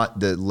was not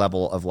the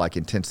level of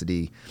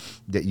intensity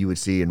that you would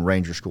see in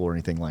Ranger School or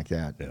anything like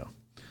that.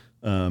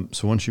 Yeah.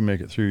 So once you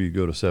make it through, you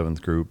go to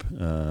 7th Group.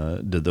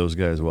 Did those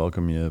guys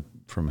welcome you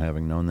from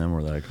having known them?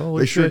 Were they like,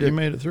 holy shit, you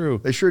made it through?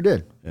 They sure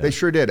did. Yeah. They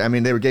sure did.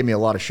 They gave me a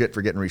lot of shit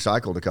for getting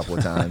recycled a couple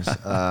of times.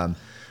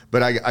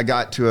 But I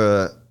got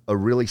to a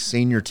really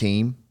senior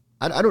team.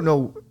 I don't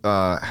know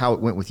how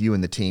it went with you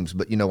and the teams,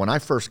 but when I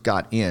first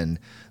got in,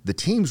 the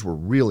teams were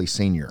really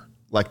senior.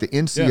 Like the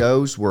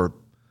NCOs were,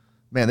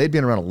 man, they'd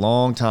been around a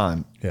long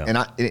time. Yeah. And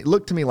it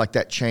looked to me like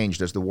that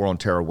changed as the War on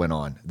Terror went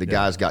on. The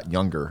guys got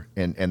younger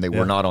and they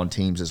were not on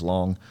teams as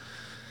long.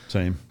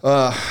 Same.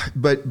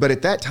 But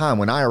at that time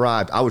when I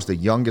arrived, I was the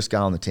youngest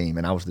guy on the team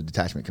and I was the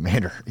detachment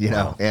commander,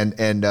 know,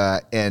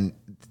 and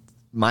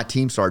my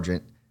team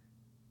sergeant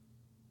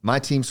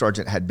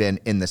had been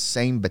in the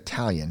same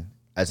battalion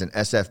as an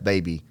SF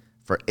baby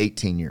for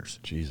 18 years.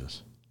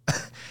 Jesus.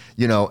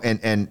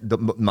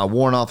 My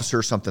warrant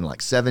officer, something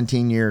like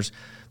 17 years.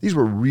 These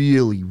were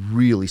really,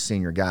 really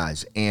senior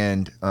guys.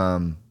 And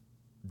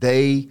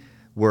they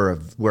were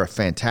a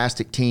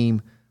fantastic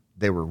team.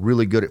 They were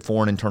really good at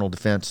foreign internal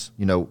defense,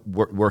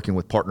 working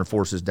with partner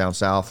forces down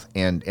south.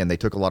 And they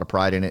took a lot of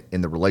pride in it, in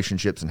the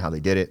relationships and how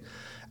they did it.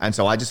 And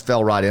so I just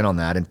fell right in on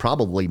that. And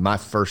probably my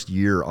first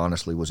year,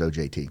 honestly, was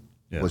OJT.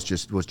 Yeah. Was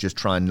just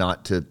trying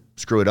not to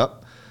screw it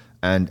up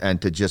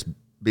and to just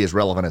be as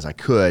relevant as I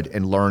could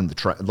and learn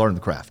the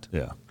craft.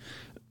 Yeah.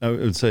 I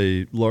would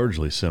say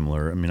largely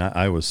similar.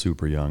 I was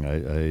super young.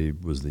 I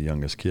was the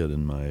youngest kid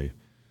in my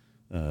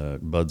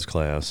Bud's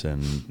class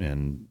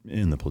and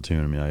in the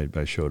platoon.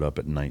 I showed up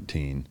at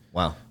 19.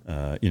 Wow.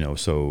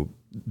 So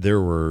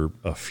there were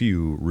a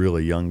few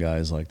really young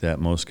guys like that.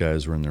 Most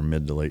guys were in their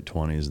mid to late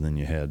 20s, and then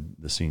you had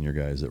the senior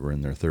guys that were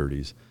in their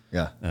 30s.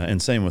 Yeah. And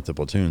same with the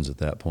platoons at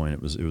that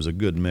point. It was a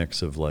good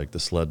mix of the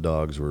sled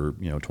dogs were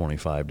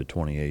 25 to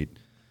 28.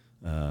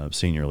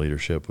 Senior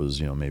leadership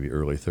was maybe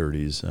early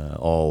 30s.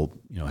 All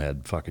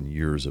had fucking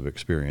years of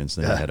experience.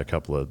 They had a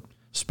couple of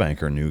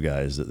spanker new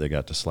guys that they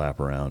got to slap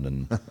around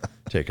and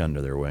take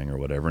under their wing or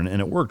whatever. And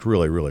it worked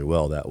really, really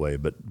well that way.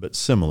 But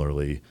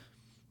similarly,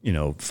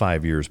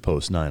 5 years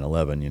post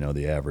 9/11,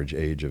 the average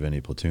age of any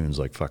platoon's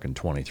like fucking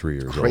 23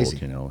 years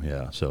Crazy. old.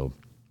 Yeah. So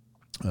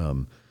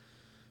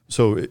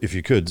if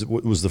you could,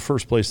 was the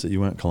first place that you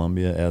went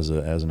Columbia as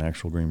an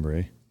actual Green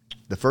Beret?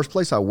 The first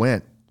place I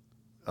went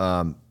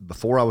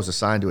before I was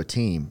assigned to a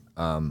team,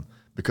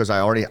 because I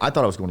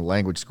thought I was going to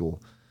language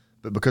school,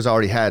 but because I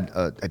already had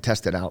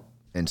tested out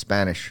in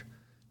Spanish,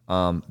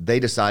 they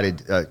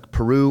decided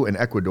Peru and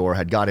Ecuador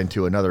had got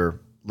into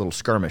another little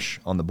skirmish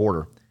on the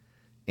border.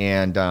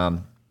 And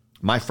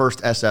my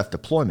first SF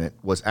deployment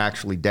was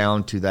actually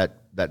down to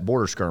that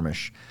border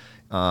skirmish,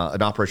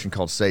 an operation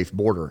called Safe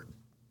Border.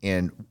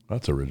 And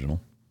that's original.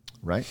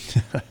 Right?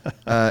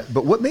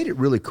 But what made it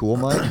really cool,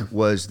 Mike,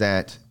 was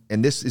that,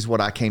 and this is what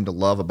I came to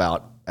love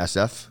about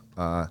SF.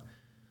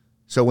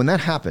 So when that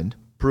happened,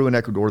 Peru and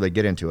Ecuador, they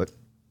get into it.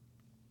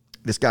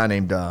 This guy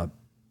named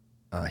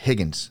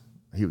Higgins,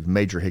 he was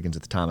Major Higgins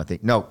at the time, I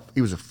think. No,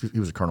 he was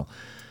a colonel.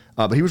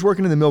 But he was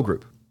working in the mill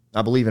group,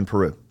 I believe, in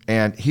Peru.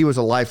 And he was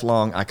a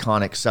lifelong,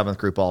 iconic 7th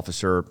Group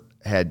officer,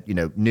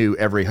 knew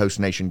every host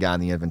nation guy in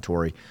the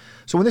inventory.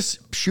 So when this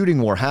shooting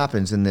war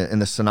happens in the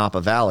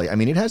Sinapa Valley, I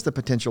mean, it has the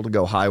potential to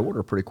go high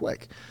order pretty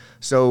quick.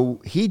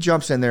 So he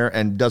jumps in there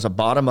and does a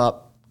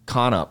bottom-up,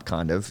 con-up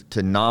kind of,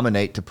 to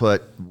nominate to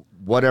put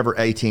whatever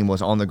A-team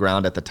was on the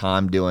ground at the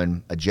time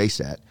doing a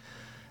JSET.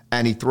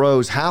 And he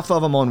throws half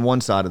of them on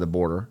one side of the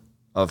border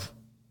of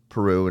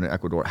Peru and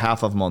Ecuador,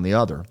 half of them on the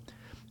other.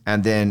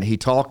 And then he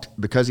talked,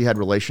 because he had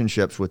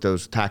relationships with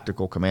those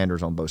tactical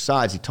commanders on both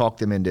sides, he talked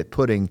them into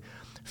putting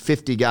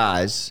 50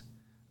 guys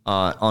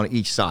on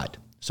each side.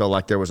 So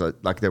like there was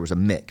a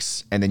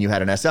mix, and then you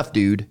had an SF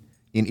dude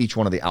in each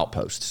one of the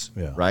outposts,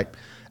 right?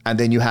 And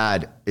then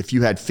if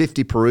you had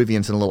 50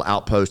 Peruvians in a little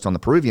outpost on the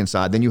Peruvian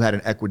side, then you had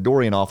an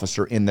Ecuadorian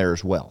officer in there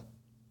as well.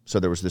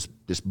 So there was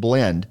this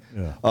blend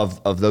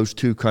of those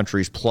two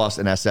countries plus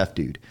an SF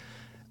dude,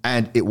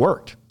 and it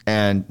worked.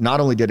 And not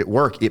only did it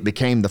work, it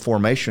became the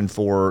formation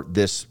for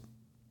this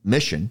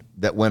mission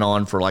that went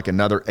on for like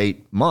another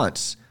 8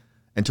 months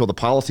until the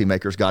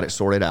policymakers got it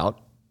sorted out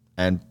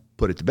and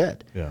put it to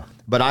bed. Yeah.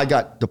 But I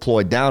got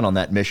deployed down on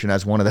that mission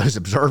as one of those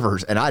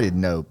observers, and I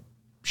didn't know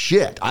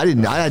shit. I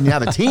didn't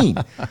have a team.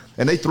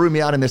 And they threw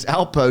me out in this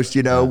outpost,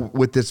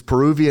 with this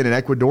Peruvian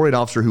and Ecuadorian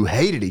officer who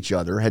hated each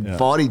other, had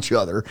fought each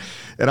other,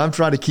 and I'm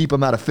trying to keep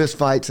them out of fist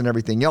fights and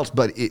everything else.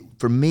 But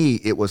for me,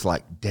 it was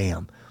like,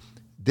 damn,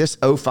 this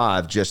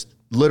 05 just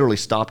literally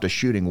stopped a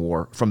shooting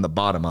war from the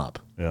bottom up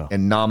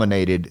and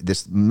nominated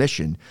this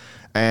mission,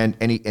 and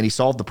he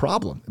solved the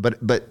problem.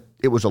 But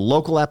it was a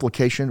local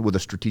application with a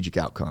strategic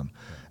outcome.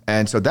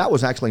 And so that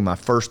was actually my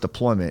first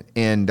deployment.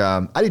 And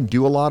I didn't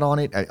do a lot on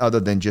it other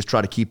than just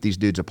try to keep these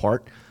dudes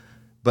apart.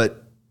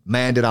 But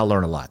man, did I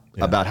learn a lot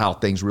about how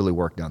things really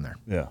work down there.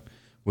 Yeah.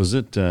 Was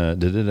it,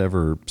 did it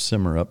ever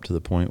simmer up to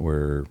the point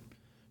where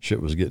shit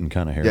was getting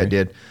kind of hairy? Yeah, it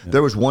did. Yeah.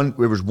 There was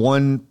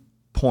one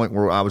point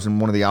where I was in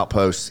one of the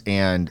outposts,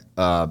 and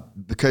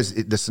because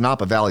the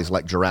Sinapa Valley is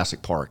like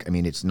Jurassic Park. I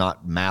mean, it's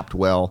not mapped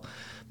well.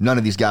 None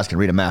of these guys can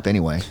read a map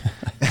anyway.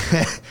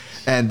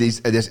 And this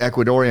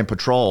Ecuadorian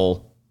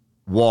patrol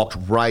walked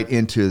right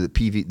into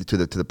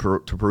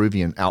the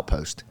Peruvian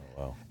outpost.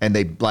 Oh, wow. And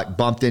they like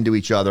bumped into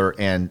each other,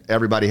 and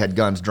everybody had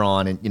guns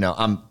drawn, and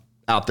I'm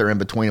out there in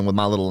between them with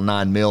my little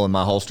 9mm in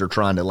my holster,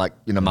 trying to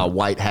my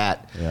white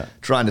hat,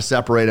 trying to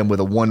separate them with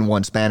a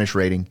 1-1 Spanish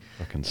rating.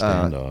 Fucking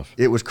standoff.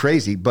 It was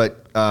crazy,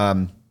 but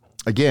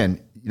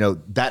again,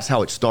 that's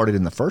how it started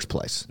in the first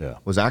place. Yeah.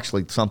 Was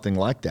actually something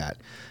like that.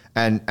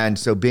 And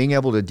so being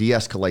able to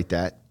de-escalate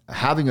that,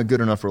 having a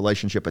good enough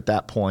relationship at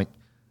that point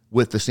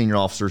with the senior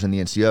officers and the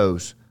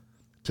NCOs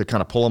to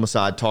kind of pull them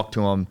aside, talk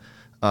to them.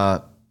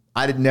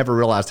 I never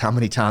realized how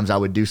many times I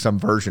would do some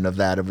version of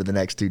that over the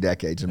next 2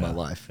 decades in my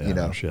life. Yeah,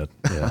 no shit.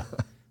 Yeah.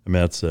 I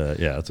mean, that's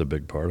a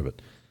big part of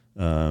it.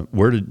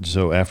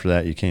 So after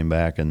that you came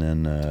back, and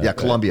then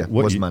Colombia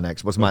was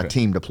my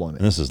team deployment.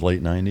 And this is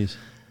late 90s?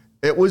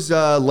 It was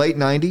late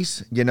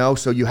 90s,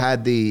 so you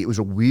had it was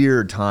a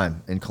weird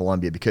time in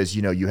Colombia because,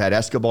 you had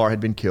Escobar had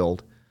been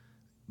killed,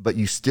 but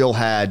you still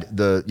had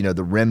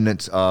the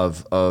remnants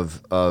of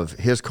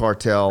his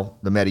cartel,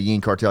 the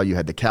Medellin cartel. You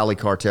had the Cali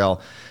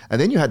cartel, and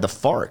then you had the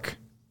FARC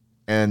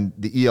and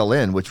the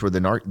ELN, which were the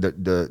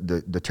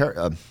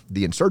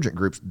insurgent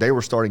groups. They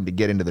were starting to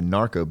get into the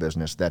narco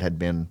business that had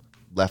been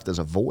left as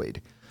a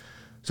void.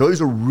 So it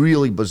was a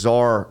really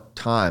bizarre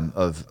time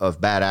of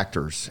bad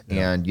actors,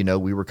 and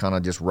we were kind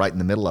of just right in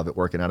the middle of it,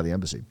 working out of the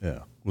embassy.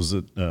 Yeah, was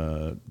it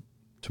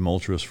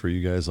tumultuous for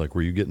you guys? Like,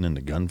 were you getting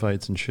into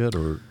gunfights and shit,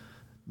 or?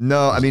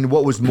 No, I mean,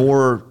 what was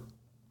more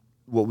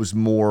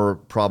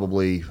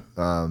probably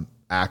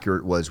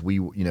accurate was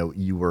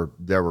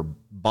there were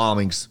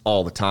bombings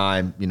all the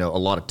time. A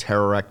lot of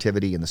terror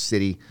activity in the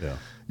city. Yeah,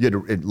 you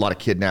had a lot of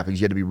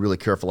kidnappings. You had to be really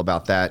careful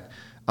about that.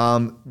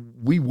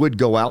 We would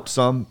go out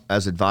some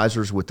as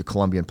advisors with the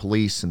Colombian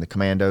police and the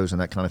commandos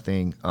and that kind of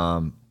thing.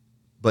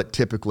 But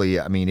typically,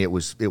 I mean, it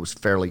was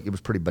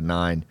pretty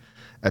benign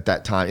at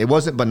that time. It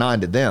wasn't benign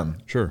to them,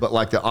 sure, but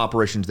like the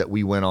operations that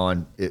we went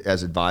on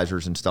as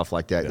advisors and stuff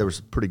like that, there was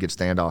a pretty good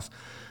standoff.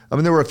 I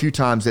mean, there were a few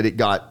times that it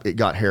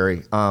got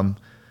hairy.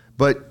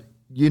 But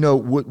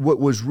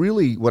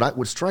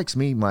what strikes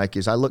me, Mike,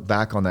 is I look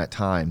back on that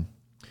time,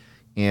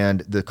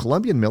 and the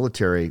Colombian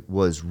military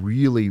was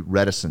really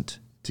reticent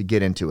to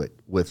get into it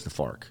with the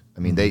FARC. I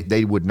mean,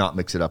 they would not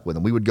mix it up with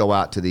them. We would go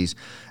out to these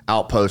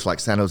outposts like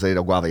San Jose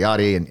del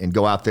Guaviare and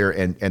go out there,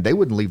 and they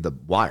wouldn't leave the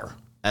wire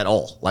at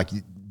all. Like,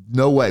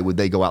 no way would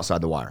they go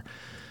outside the wire.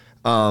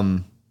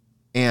 And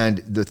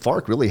the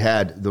FARC really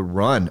had the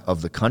run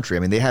of the country. I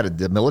mean, they had a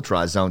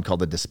demilitarized zone called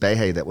the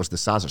Despeje that was the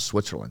size of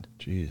Switzerland.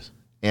 Jeez.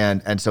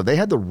 And so they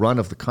had the run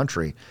of the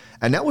country.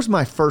 And that was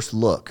my first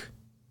look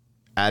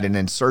at an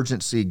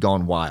insurgency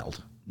gone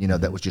wild,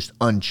 that was just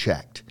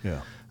unchecked.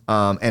 Yeah.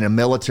 And a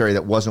military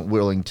that wasn't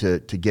willing to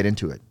get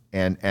into it.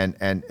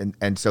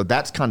 And so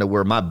that's kind of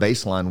where my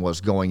baseline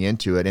was going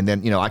into it. And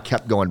then, I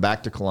kept going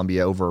back to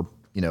Colombia over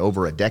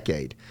a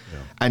decade. Yeah.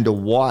 And to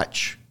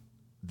watch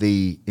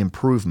the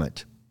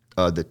improvement,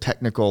 the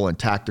technical and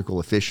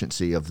tactical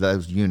efficiency of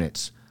those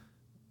units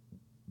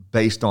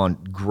based on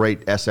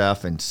great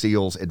SF and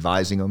SEALs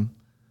advising them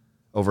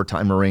over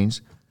time,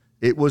 Marines,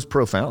 it was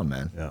profound,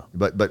 man. Yeah.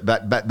 But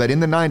in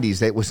the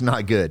 90s, it was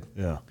not good.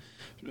 Yeah.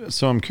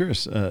 So I'm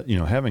curious,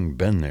 having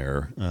been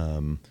there,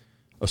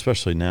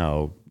 especially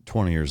now,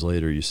 20 years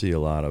later, you see a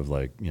lot of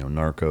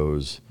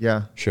Narcos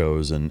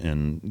shows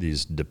and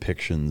these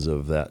depictions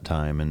of that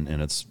time,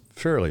 and it's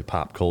fairly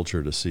pop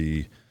culture to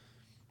see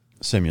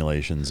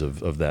simulations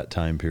of that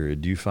time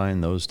period. Do you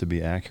find those to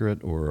be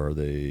accurate, or are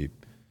they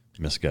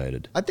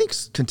misguided? I think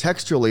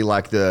contextually,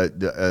 like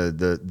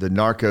the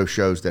narco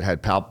shows that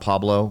had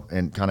Pablo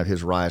and kind of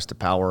his rise to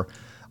power,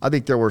 I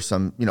think there were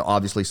some,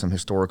 obviously some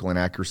historical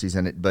inaccuracies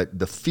in it, but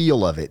the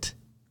feel of it,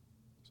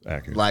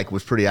 accurate.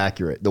 Was pretty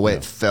accurate. The way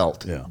it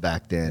felt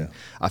back then,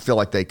 I feel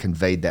like they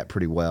conveyed that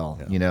pretty well.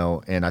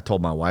 And I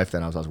told my wife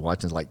that I was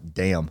watching, it's like,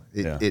 damn,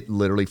 it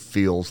literally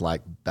feels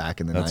like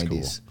back in the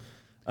 90s.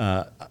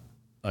 Cool.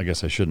 I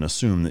guess I shouldn't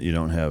assume that you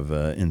don't have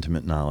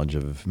intimate knowledge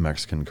of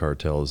Mexican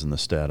cartels and the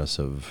status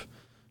of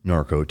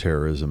narco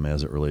terrorism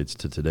as it relates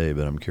to today,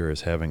 but I'm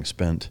curious, having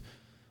spent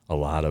a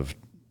lot of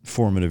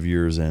formative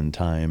years and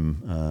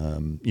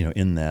time,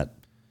 in that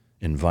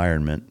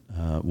environment,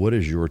 what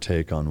is your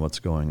take on what's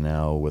going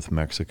now with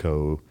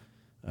Mexico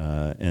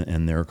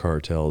and their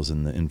cartels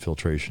and the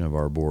infiltration of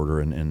our border?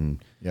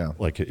 And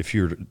like, if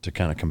you were to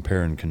kind of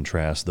compare and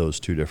contrast those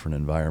two different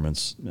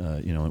environments,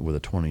 with a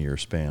 20-year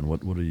span,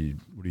 what do you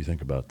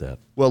think about that?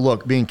 Well,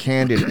 look, being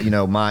candid,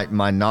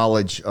 my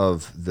knowledge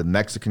of the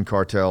Mexican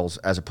cartels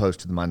as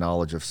opposed to my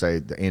knowledge of, say,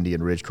 the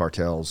Andean Ridge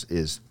cartels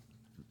is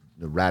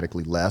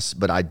radically less,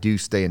 but I do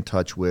stay in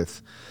touch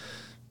with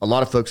a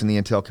lot of folks in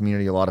the intel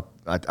community.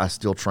 I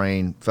still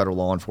train federal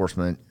law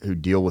enforcement who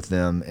deal with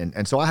them,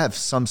 and so I have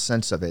some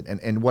sense of it.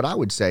 And what I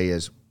would say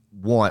is,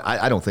 one,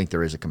 I don't think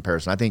there is a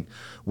comparison. I think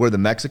where the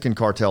Mexican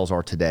cartels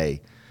are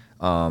today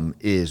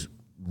is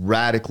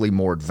radically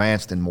more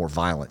advanced and more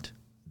violent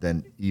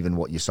than even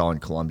what you saw in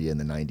Colombia in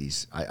the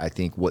 90s. I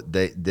think what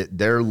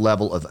their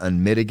level of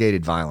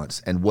unmitigated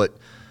violence and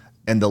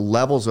the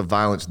levels of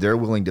violence they're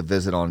willing to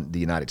visit on the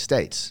United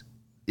States,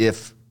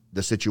 if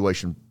the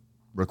situation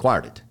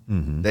required it,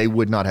 they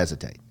would not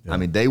hesitate. Yeah. I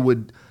mean, they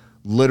would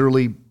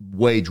literally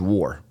wage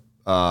war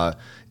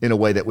in a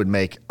way that would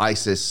make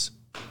ISIS,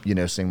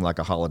 seem like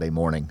a holiday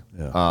morning,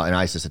 an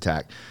ISIS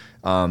attack.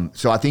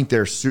 So I think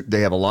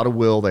they have a lot of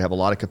will, they have a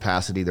lot of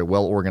capacity, they're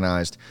well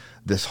organized.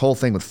 This whole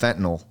thing with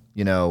fentanyl,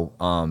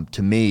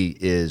 to me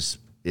is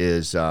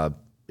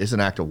an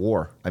act of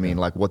war. I mean,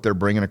 like what they're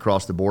bringing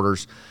across the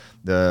borders,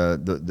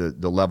 the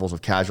levels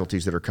of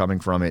casualties that are coming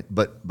from it.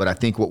 But I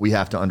think what we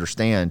have to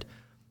understand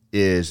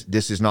is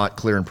this is not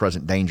clear and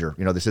present danger.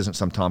 This isn't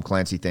some Tom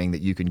Clancy thing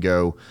that you can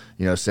go,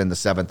 send the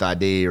 7th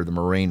ID or the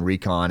Marine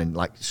Recon and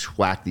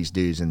whack these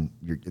dudes, and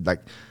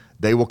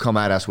they will come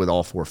at us with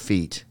all 4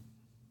 feet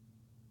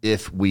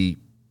if we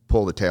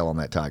pull the tail on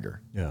that tiger.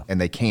 Yeah.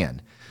 And they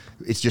can.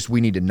 It's just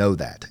we need to know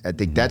that. I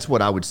think that's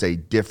what I would say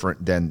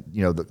different than,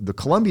 the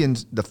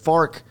Colombians, the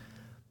FARC,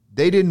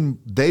 they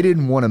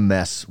didn't want to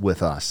mess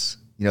with us.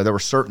 There were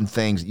certain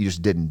things that you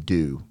just didn't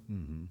do.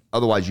 Mm-hmm.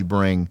 Otherwise you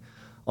bring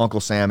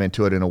Uncle Sam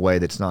into it in a way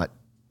that's not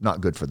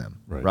good for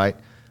them, right?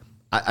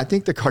 I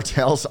think the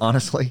cartels,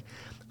 honestly,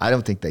 I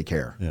don't think they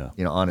care. Yeah.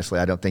 Honestly,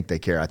 I don't think they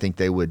care. I think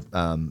they would.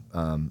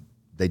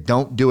 They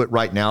don't do it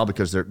right now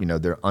because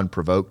they're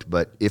unprovoked.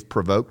 But if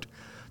provoked,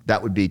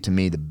 that would be, to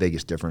me, the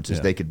biggest difference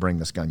is they could bring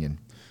the scunion.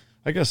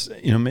 I guess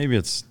maybe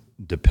it's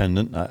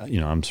dependent.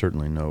 I'm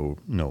certainly no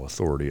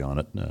authority on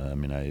it.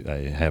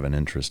 I have an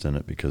interest in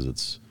it because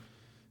it's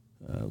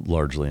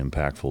largely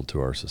impactful to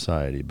our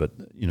society. But,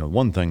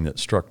 one thing that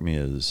struck me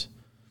is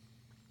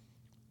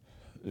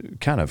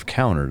kind of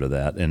counter to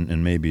that,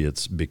 and maybe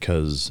it's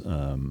because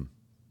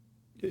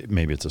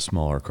maybe it's a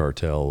smaller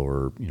cartel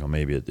or,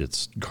 maybe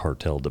it's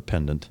cartel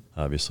dependent.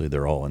 Obviously,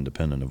 they're all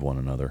independent of one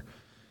another.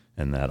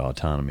 And that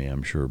autonomy,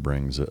 I'm sure,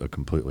 brings a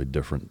completely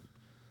different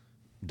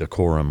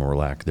decorum or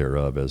lack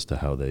thereof as to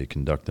how they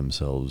conduct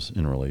themselves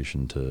in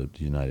relation to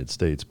the United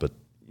States. But,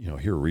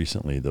 here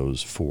recently,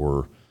 those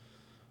 4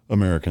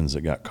 Americans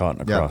that got caught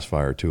in a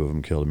crossfire, 2 of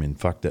them killed.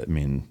 Fuck that.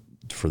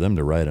 For them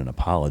to write an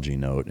apology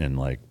note and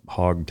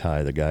hog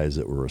tie the guys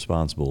that were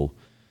responsible,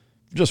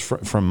 just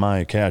from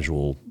my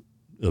casual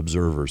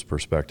observer's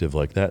perspective,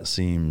 that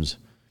seems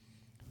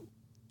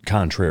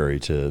contrary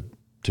to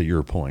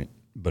your point.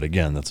 But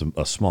again, that's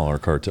a smaller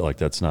cartel. Like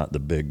that's not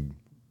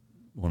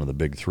one of the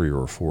big 3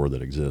 or 4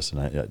 that exist.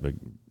 And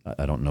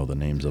I don't know the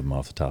names of them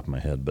off the top of my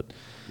head, but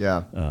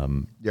yeah.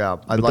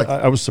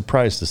 I was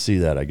surprised to see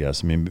that, I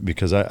guess. I mean,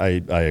 because I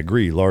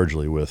agree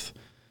largely with,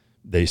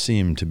 they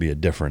seem to be a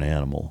different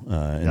animal,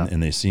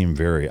 and they seem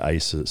very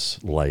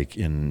ISIS-like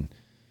in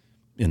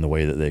the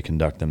way that they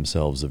conduct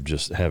themselves, of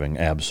just having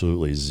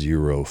absolutely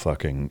zero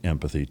fucking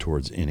empathy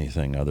towards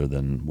anything other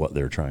than what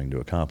they're trying to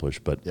accomplish.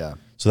 But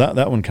so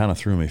that one kind of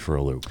threw me for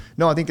a loop.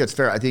 No, I think that's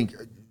fair. I think,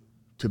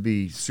 to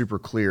be super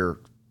clear,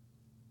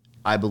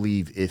 I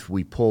believe if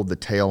we pulled the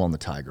tail on the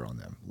tiger on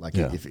them, like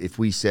if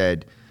we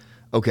said,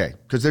 okay,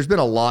 because there's been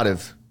a lot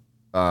of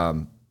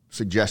loud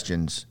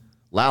suggestions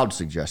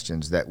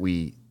that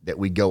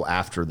we go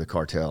after the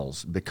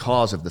cartels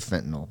because of the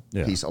fentanyl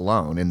piece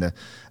alone, and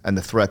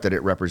the threat that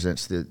it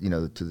represents to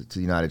the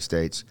United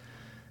States.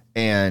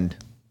 And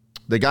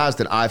the guys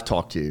that I've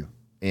talked to,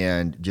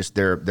 and just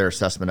their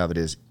assessment of it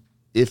is,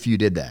 if you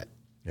did that,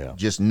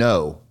 just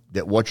know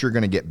that what you're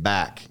going to get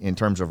back in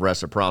terms of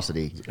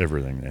reciprocity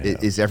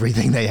is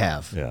everything they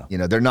have. Yeah.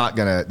 They're not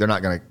going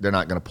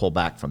to pull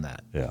back from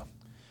that. Yeah.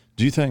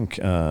 Do you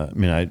think? I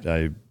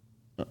mean,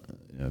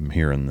 I'm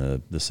hearing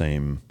the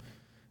same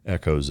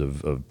echoes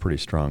of pretty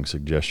strong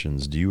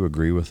suggestions. Do you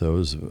agree with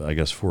those? I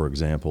guess, for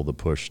example, the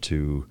push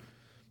to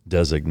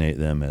designate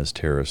them as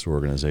terrorist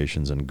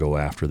organizations and go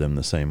after them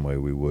the same way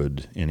we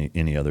would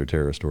any other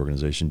terrorist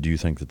organization. Do you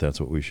think that that's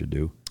what we should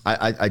do?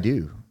 I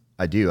do.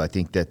 I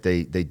think that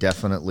they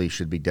definitely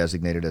should be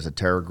designated as a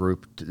terror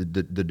group.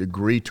 The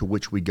degree to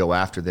which we go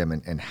after them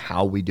and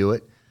how we do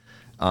it,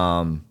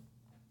 I'm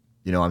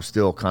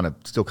still kind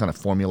of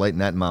formulating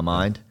that in my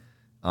mind.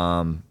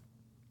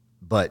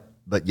 But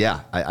yeah,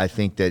 I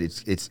think that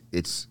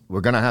it's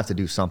we're going to have to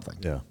do something.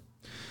 Yeah.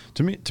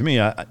 To me,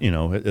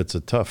 it's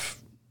a tough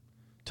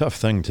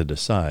thing to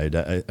decide.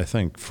 I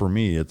think for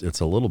me, it's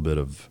a little bit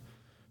of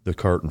the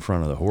cart in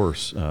front of the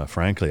horse.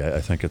 Frankly,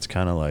 I think it's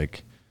kind of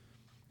like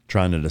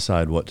trying to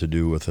decide what to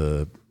do with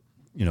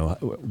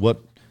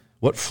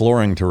what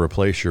flooring to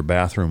replace your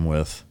bathroom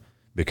with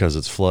because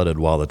it's flooded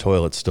while the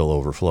toilet's still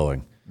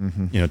overflowing.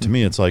 Mm-hmm. To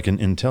me, it's like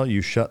until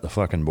you shut the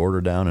fucking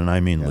border down, and I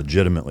mean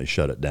legitimately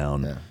shut it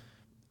down,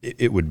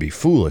 it would be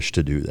foolish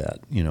to do that,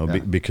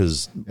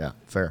 because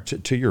fair.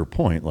 To your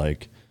point,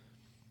 like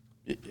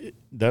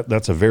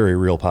that's a very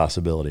real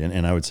possibility,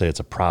 and I would say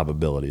it's a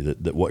probability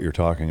that what you're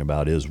talking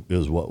about is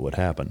what would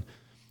happen.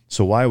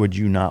 So why would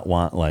you not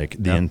want like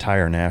the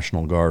entire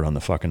National Guard on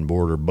the fucking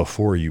border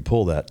before you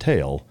pull that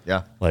tail?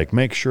 Yeah. Like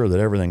make sure that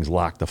everything's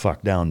locked the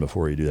fuck down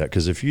before you do that.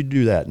 Because if you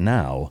do that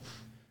now,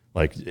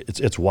 like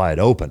it's wide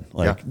open.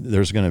 Like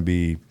there's going to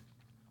be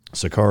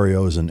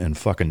sicarios and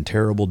fucking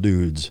terrible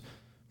dudes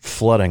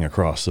flooding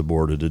across the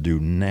border to do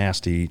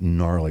nasty,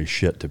 gnarly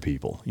shit to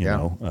people. You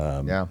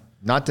know.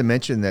 Not to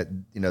mention that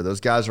those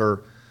guys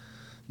are.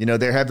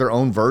 They have their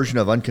own version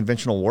of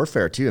unconventional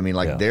warfare too. I mean,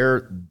 like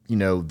their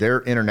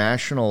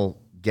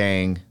international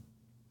gang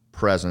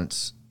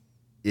presence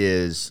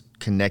is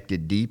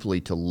connected deeply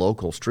to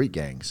local street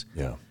gangs.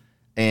 Yeah.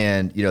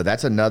 And,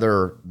 that's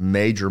another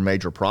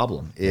major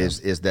problem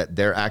is that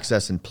their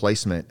access and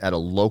placement at a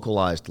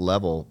localized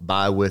level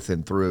by, with,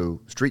 and through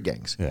street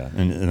gangs. Yeah.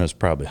 And that's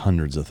probably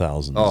hundreds of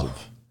thousands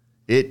of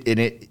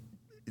it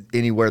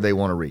anywhere they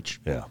want to reach.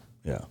 Yeah.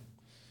 Yeah.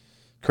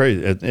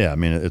 Crazy. I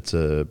mean,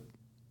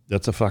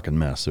 that's a fucking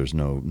mess. There's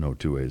no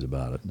two ways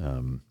about it.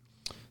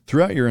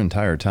 Throughout your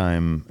entire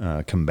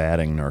time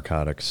combating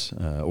narcotics,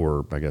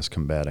 or I guess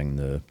combating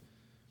the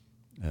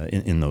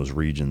in those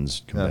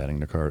regions, combating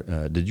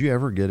did you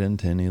ever get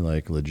into any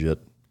like legit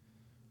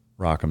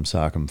rock'em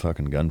sock'em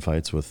fucking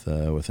gunfights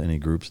with any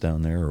groups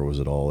down there, or was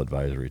it all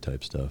advisory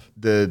type stuff?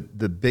 The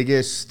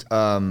biggest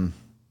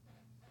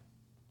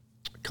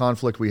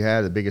conflict we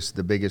had,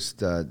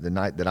 the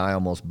night that I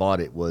almost bought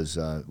it was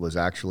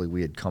actually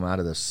we had come out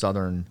of the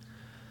southern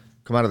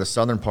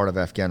part of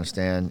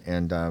Afghanistan,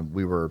 and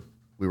we were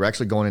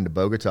actually going into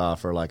Bogota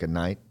for like a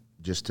night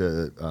just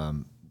to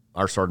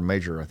our sergeant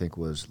major I think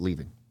was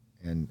leaving,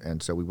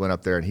 and so we went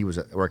up there, and he was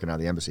working out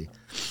of the embassy,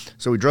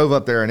 so we drove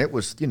up there, and it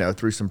was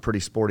through some pretty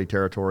sporty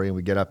territory, and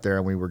we get up there,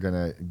 and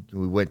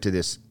we went to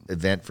this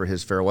event for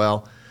his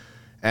farewell,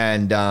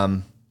 and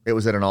it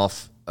was at an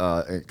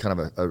kind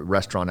of a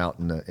restaurant out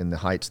in the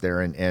heights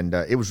there, and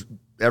it was.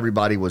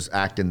 Everybody was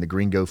acting the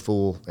gringo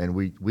fool, and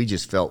we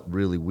just felt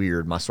really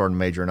weird. My sergeant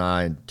major and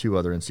I and 2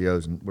 other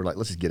NCOs, and we're like,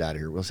 let's just get out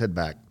of here. Let's head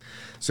back.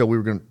 So we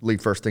were going to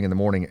leave first thing in the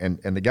morning, and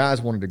the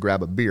guys wanted to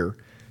grab a beer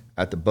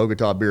at the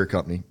Bogota Beer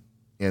Company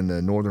in the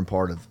northern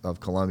part of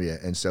Colombia.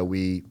 And so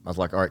I was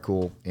like, all right,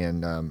 cool.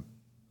 And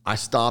I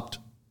stopped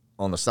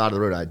on the side of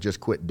the road. I had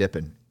just quit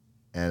dipping,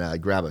 and I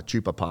grabbed a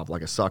chupa pop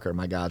like a sucker.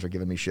 My guys are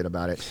giving me shit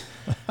about it.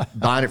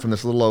 Buying it from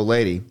this little old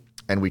lady.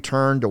 And we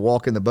turned to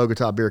walk in the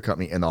Bogota Beer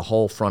Company, and the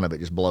whole front of it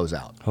just blows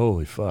out.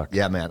 Holy fuck.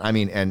 Yeah, man. I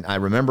mean, and I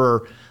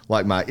remember,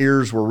 like, my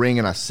ears were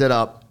ringing. I sit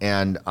up,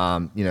 and,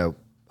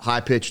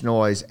 high-pitched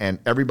noise, and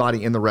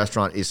everybody in the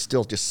restaurant is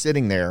still just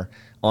sitting there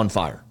on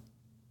fire.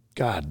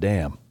 God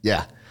damn.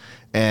 Yeah.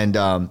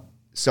 And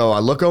so I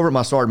look over at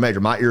my sergeant major.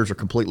 My ears are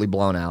completely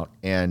blown out,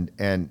 and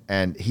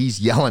he's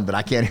yelling, but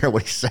I can't hear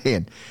what he's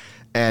saying.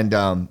 And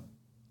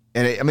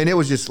it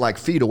was just like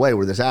feet away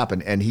where this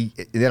happened. And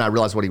then I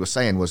realized what he was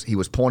saying was he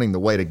was pointing the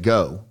way to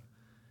go,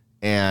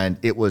 and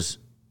it was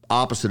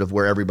opposite of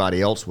where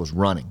everybody else was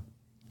running.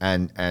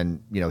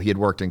 And he had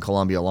worked in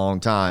Colombia a long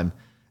time,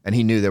 and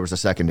he knew there was a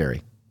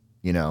secondary,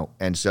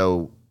 And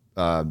so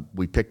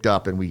we picked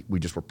up, and we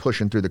just were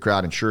pushing through the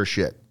crowd, and sure as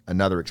shit,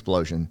 another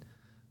explosion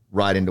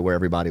right into where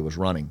everybody was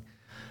running.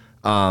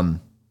 And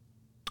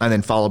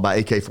then followed by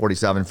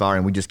AK-47 fire,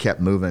 and we just kept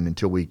moving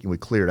until we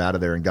cleared out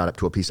of there and got up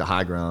to a piece of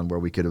high ground where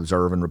we could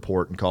observe and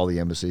report and call the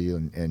embassy,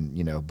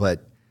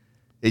 but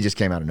it just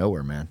came out of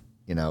nowhere, man.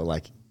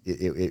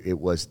 It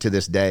was to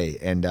this day.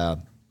 And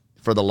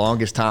for the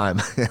longest time,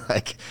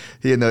 like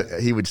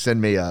he would send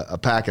me a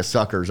pack of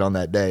suckers on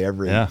that day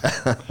every day.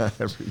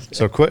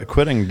 So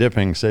quitting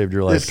dipping saved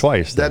your life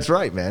twice. That's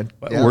right, man.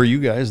 Yeah. Were you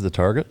guys the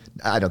target?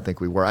 I don't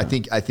think we were. I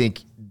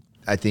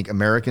think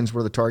Americans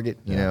were the target,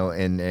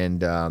 and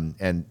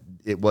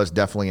it was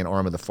definitely an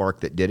arm of the FARC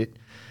that did it.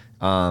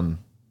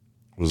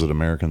 Was it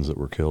Americans that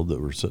were killed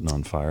that were sitting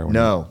on fire?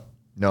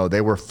 No,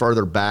 they were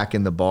further back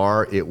in the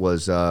bar. It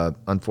was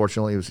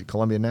unfortunately it was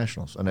Colombian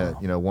nationals, and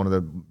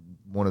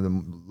one of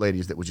the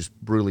ladies that was just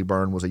brutally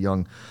burned was a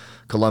young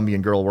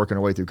Colombian girl working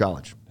her way through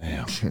college.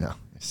 Damn.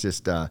 It's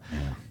just.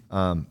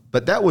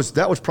 But that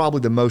was probably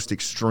the most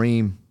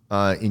extreme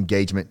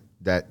engagement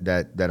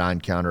that I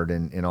encountered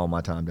in all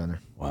my time down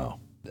there. Wow.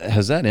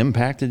 Has that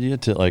impacted you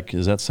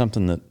is that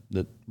something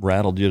that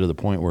rattled you to the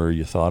point where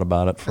you thought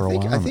about it for a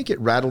while? I think it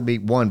rattled me,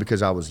 one,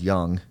 because I was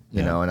young,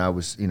 and I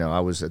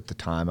was at the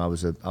time, I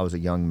was a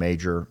young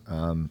major.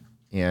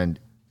 And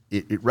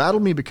it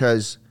rattled me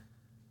because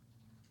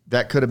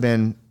that could have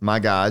been my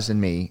guys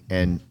and me,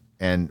 and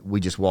we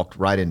just walked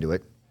right into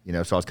it,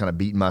 so I was kind of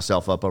beating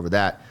myself up over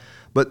that.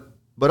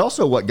 But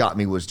also what got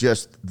me was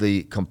just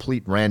the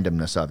complete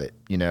randomness of it,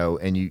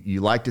 and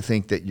you like to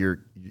think that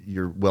you're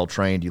well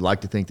trained. You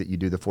like to think that you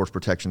do the force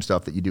protection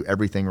stuff, that you do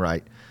everything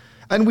right.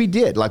 And we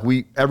did.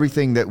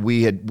 Everything that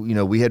we had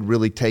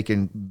really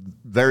taken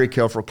very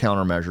careful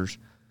countermeasures,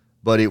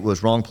 but it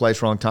was wrong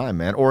place, wrong time,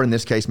 man. Or in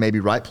this case, maybe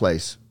right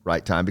place,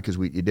 right time, because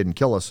it didn't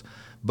kill us.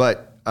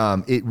 But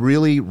it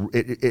really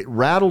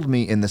rattled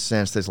me in the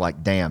sense that's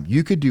like, damn,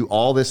 you could do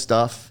all this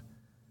stuff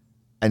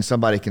and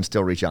somebody can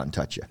still reach out and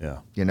touch you.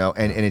 Yeah.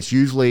 And it's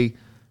usually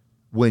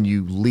when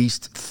you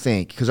least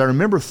think, because I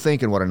remember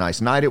thinking what a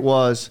nice night it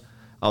was.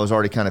 I was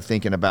already kind of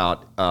thinking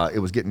about, it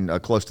was getting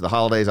close to the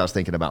holidays. I was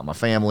thinking about my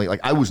family.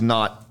 I was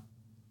not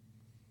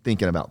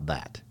thinking about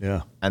that.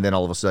 Yeah. And then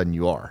all of a sudden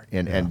you are.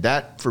 And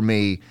that for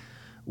me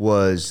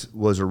was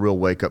a real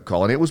wake-up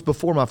call. And it was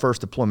before my first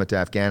deployment to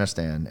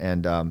Afghanistan.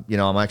 And, I'm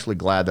actually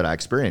glad that I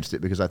experienced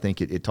it because I think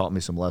it taught me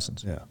some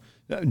lessons. Yeah.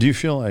 Do you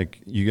feel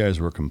like you guys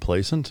were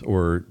complacent,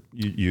 or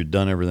you'd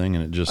done everything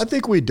and it just... I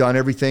think we'd done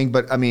everything,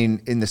 but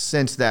in the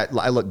sense that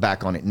I look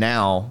back on it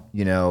now,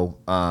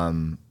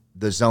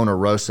 the Zona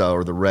Rosa,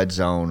 or the red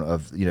zone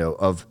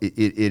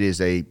it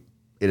is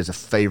a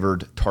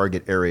favored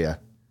target area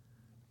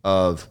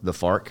of the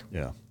FARC.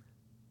 Yeah.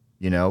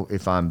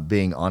 If I'm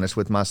being honest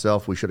with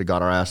myself, we should have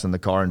got our ass in the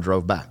car and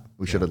drove back.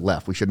 We should have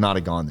left. We should not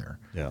have gone there.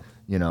 Yeah.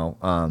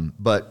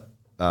 But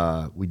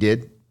we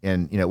did.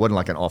 And, it wasn't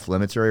like an off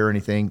limits area or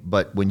anything.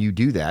 But when you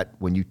do that,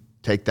 when you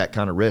take that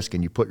kind of risk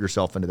and you put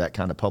yourself into that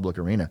kind of public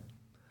arena,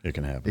 it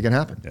can happen. It can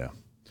happen. Yeah.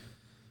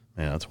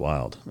 Man, that's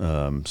wild.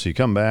 So you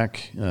come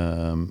back.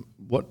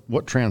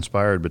 What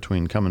transpired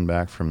between coming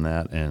back from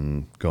that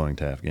and going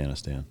to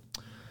Afghanistan?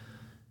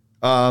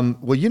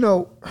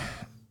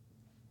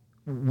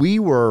 We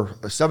were,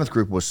 7th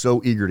Group was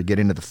so eager to get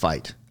into the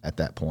fight at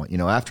that point.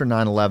 After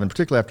 9/11,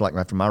 particularly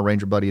after my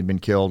Ranger buddy had been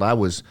killed, I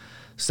was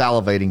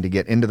salivating to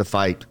get into the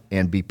fight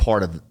and be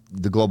part of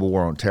the global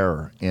war on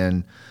terror.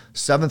 And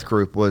 7th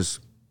Group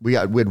we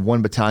had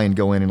one battalion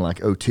go in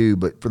 2002,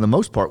 but for the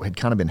most part, we had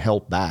kind of been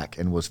held back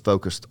and was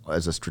focused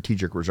as a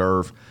strategic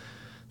reserve.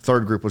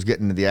 3rd Group was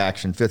getting into the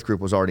action. 5th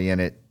Group was already in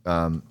it.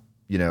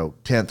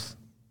 10th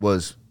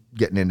was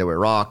getting into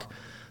Iraq.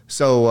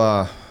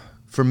 So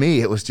for me,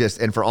 it was just,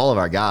 and for all of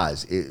our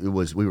guys,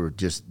 we were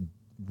just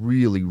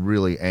really,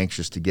 really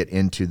anxious to get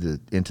into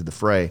the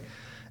fray.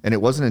 And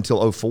it wasn't until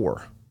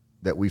 2004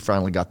 that we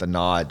finally got the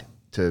nod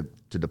to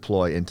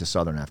deploy into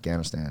southern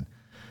Afghanistan.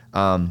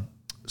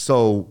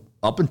 So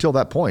up until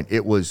that point,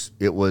 it was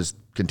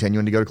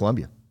continuing to go to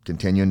Colombia,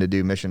 continuing to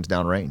do missions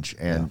downrange,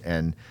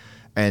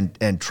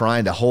 and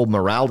trying to hold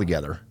morale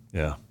together.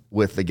 Yeah.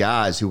 With the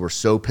guys who were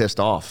so pissed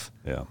off.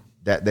 Yeah.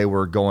 That they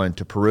were going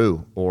to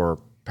Peru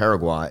or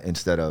Paraguay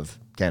instead of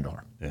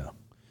Kandahar. Yeah.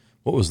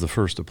 What was the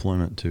first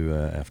deployment to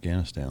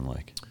Afghanistan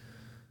like?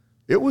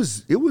 It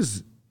was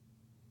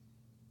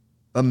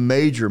a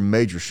major,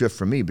 major shift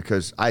for me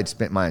because I had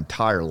spent my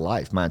entire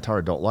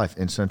adult life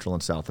in Central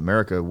and South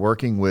America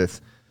working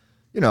with,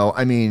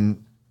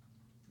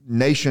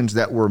 nations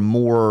that were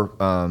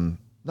more,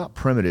 not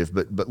primitive,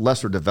 but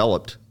lesser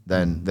developed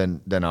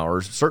than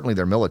ours. Certainly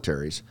their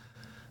militaries,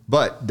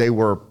 but they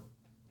were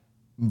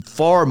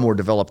far more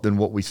developed than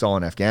what we saw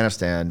in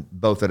Afghanistan,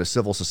 both at a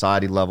civil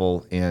society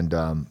level and,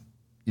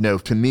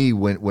 to me,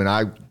 when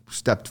I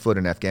stepped foot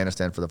in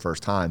Afghanistan for the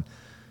first time,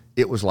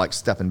 it was like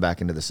stepping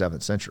back into the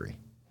 7th century.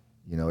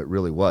 It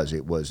really was.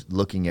 It was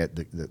looking at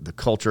the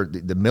culture.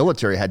 The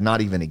military had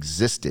not even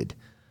existed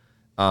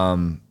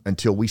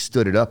until we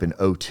stood it up in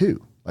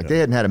 2002. They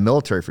hadn't had a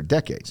military for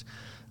decades.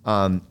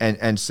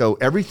 And so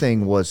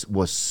everything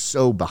was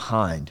so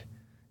behind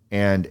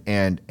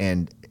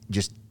and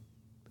just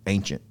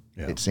ancient,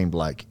 it seemed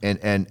like.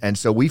 And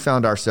so we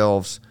found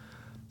ourselves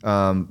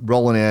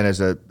rolling in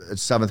as a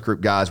 7th group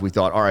guys. We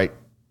thought, all right,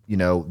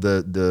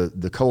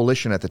 the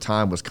coalition at the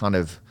time was kind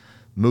of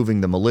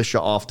moving the militia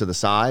off to the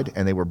side,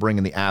 and they were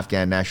bringing the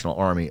Afghan National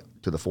Army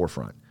to the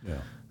forefront.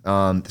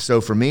 Yeah.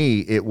 So for me,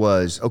 it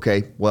was,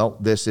 okay, well,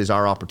 this is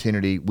our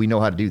opportunity. We know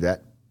how to do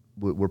that.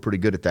 We're pretty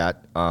good at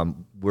that.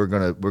 We're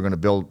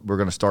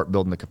gonna start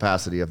building the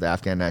capacity of the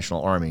Afghan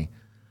National Army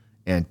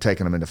and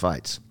taking them into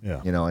fights.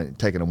 Yeah. And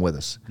taking them with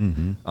us.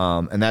 Mm-hmm.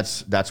 And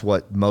that's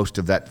what most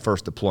of that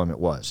first deployment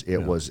was. It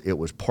was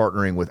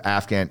partnering with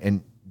Afghan,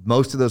 and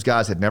most of those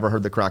guys had never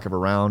heard the crack of a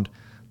round.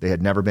 They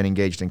had never been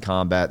engaged in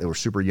combat. They were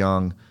super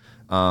young.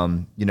 A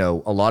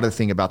lot of the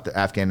thing about the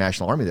Afghan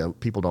National Army that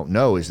people don't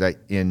know is that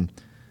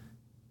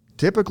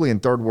typically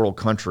in third world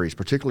countries,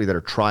 particularly that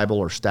are tribal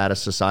or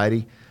status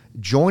society,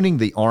 joining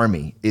the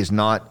army is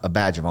not a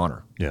badge of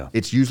honor. Yeah.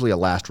 It's usually a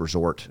last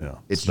resort. Yeah.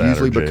 It's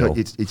usually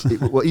because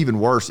well,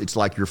 even worse, it's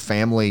like your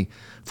family,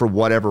 for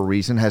whatever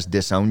reason, has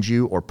disowned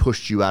you or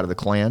pushed you out of the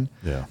clan.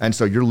 Yeah. And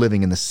so you're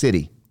living in the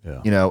city.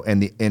 Yeah.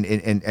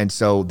 And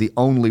so the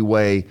only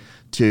way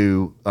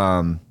to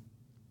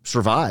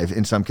survive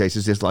in some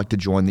cases is like to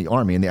join the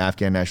army, and the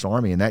Afghan National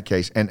Army in that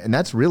case. And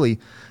that's really,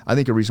 I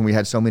think, a reason we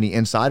had so many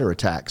insider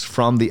attacks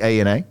from the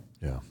ANA.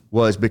 Yeah.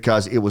 Was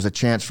because it was a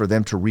chance for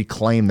them to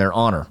reclaim their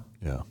honor.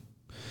 Yeah.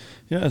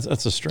 Yeah,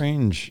 that's a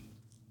strange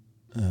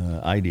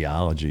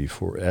ideology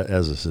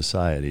as a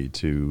society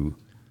to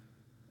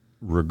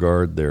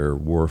regard their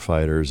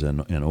warfighters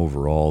and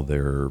overall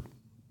their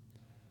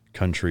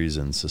countries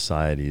and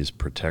societies'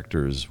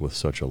 protectors with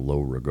such a low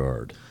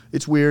regard.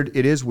 It's weird.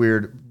 It is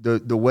weird.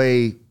 The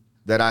way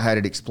that I had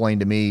it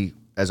explained to me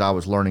as I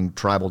was learning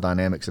tribal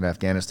dynamics in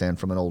Afghanistan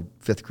from an old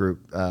 5th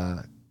group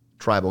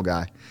tribal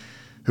guy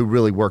who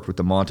really worked with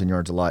the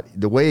Montagnards a lot.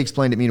 The way he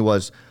explained it to me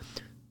was,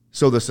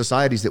 so the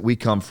societies that we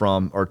come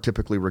from are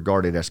typically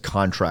regarded as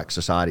contract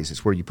societies.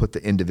 It's where you put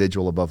the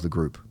individual above the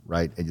group,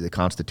 right? And the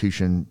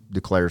Constitution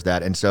declares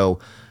that. And so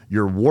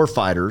your war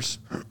fighters,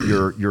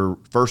 your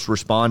first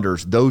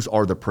responders, those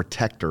are the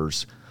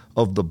protectors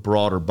of the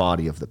broader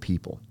body of the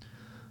people.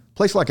 A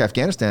place like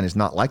Afghanistan is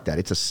not like that.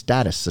 It's a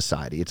status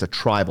society. It's a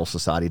tribal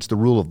society. It's the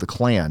rule of the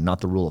clan, not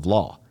the rule of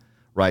law,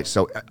 right?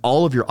 So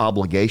all of your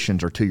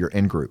obligations are to your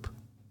in-group,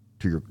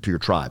 to your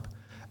tribe.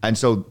 And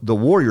so the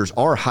warriors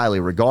are highly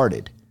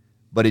regarded,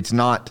 but it's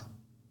not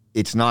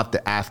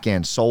the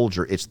Afghan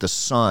soldier, it's the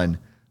son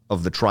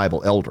of the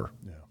tribal elder,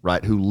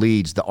 right, who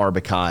leads the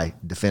Arbakai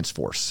Defense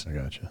Force. I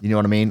gotcha. You know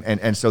what I mean?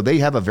 And so they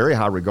have a very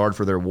high regard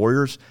for their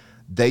warriors.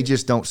 They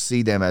just don't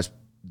see them as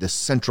the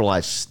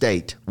centralized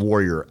state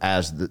warrior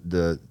as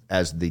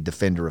the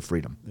defender of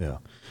freedom. Yeah.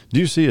 Do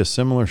you see a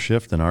similar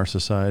shift in our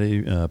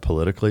society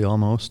politically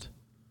almost?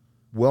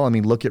 Well, I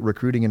mean, look at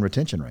recruiting and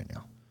retention right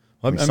now.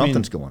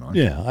 Something's going on.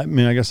 Yeah,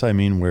 I guess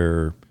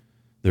where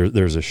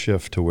there's a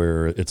shift to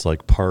where it's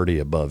like party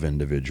above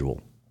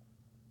individual,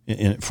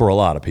 for a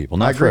lot of people,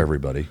 not for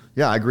everybody.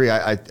 Yeah, I agree.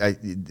 I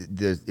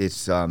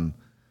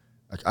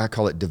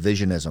call it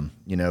divisionism.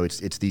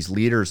 It's these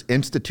leaders,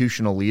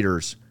 institutional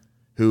leaders,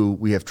 who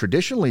we have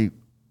traditionally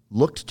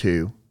looked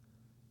to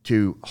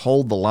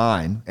hold the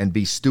line and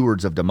be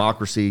stewards of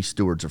democracy,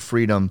 stewards of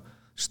freedom,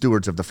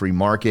 stewards of the free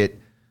market.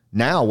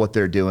 Now what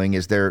they're doing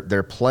is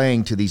they're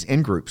playing to these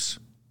in-groups,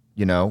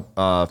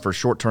 for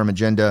short-term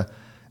agenda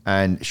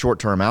and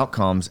short-term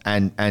outcomes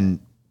and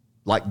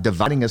like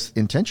dividing us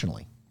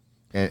intentionally.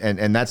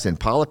 And that's in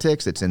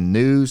politics, it's in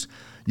news.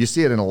 You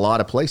see it in a lot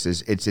of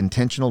places. It's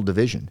intentional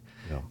division.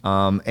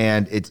 Yeah.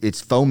 And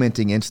it's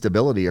fomenting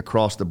instability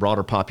across the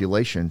broader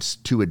populations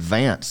to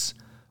advance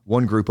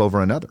one group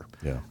over another.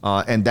 Yeah.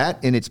 And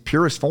that in its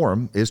purest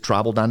form is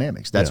tribal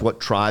dynamics. That's what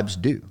tribes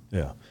do.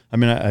 Yeah.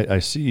 I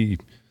see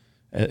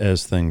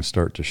as things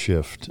start to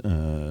shift,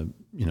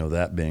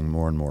 that being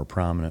more and more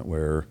prominent,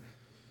 where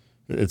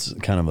it's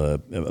kind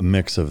of a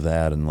mix of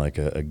that and like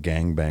a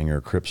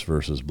gangbanger Crips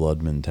versus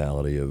Blood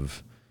mentality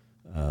of,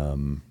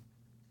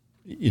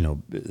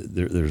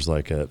 there's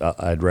like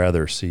I'd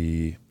rather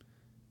see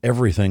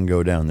everything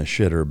go down the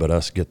shitter, but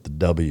us get the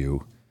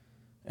W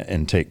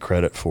and take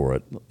credit for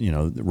it,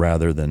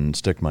 rather than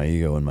stick my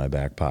ego in my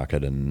back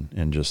pocket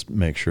and just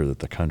make sure that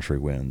the country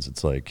wins.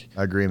 It's like,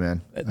 I agree,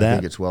 man. I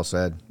think it's well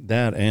said.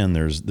 That, and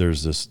there's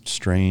this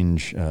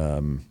strange,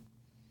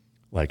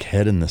 like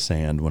head in the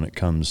sand when it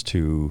comes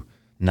to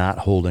not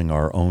holding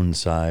our own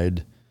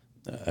side.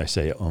 I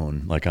say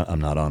own, like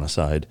I'm not on a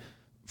side.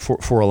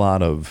 For a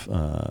lot of,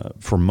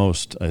 for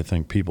most, I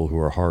think, people who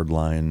are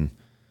hardline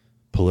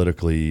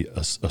politically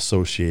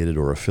associated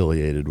or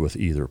affiliated with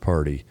either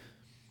party,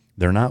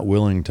 they're not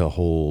willing to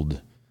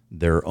hold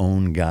their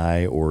own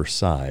guy or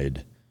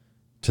side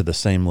to the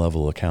same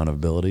level of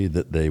accountability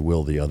that they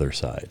will the other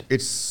side.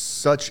 It's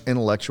such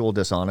intellectual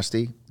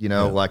dishonesty.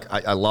 Like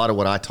a lot of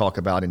what I talk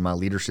about in my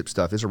leadership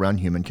stuff is around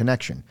human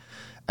connection.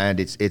 And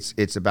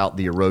it's about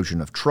the erosion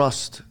of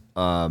trust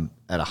at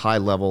a high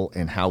level,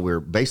 and how we're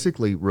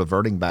basically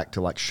reverting back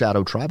to like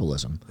shadow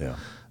tribalism. Yeah.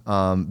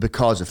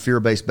 Because of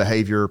fear-based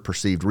behavior,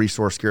 perceived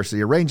resource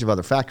scarcity, a range of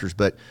other factors.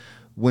 But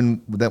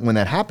when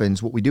that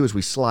happens, what we do is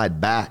we slide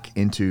back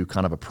into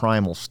kind of a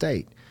primal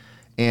state.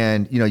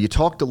 And, you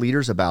talk to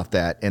leaders about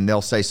that, and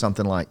they'll say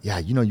something like, yeah,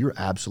 you're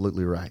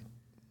absolutely right,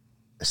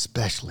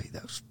 especially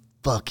those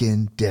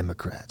fucking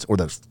Democrats or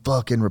those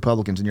fucking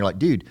Republicans. And you're like,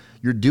 dude,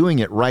 you're doing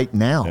it right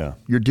now. Yeah.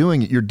 You're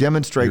doing it. You're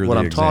demonstrating what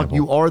I'm talking.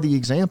 You are the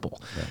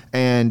example. Yeah.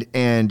 And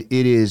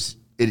it's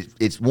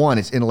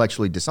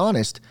intellectually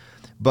dishonest.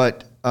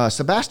 But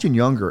Sebastian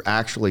Junger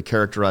actually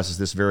characterizes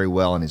this very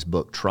well in his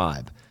book,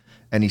 Tribe.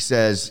 And he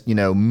says, he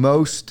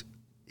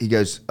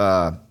goes,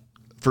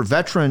 for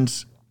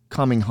veterans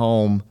coming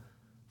home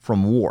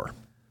from war,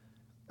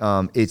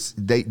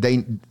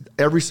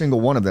 every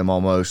single one of them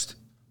almost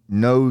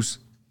knows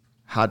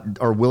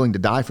are willing to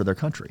die for their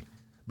country.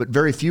 But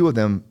very few of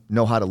them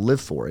know how to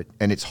live for it.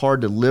 And it's hard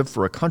to live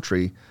for a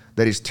country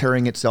that is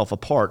tearing itself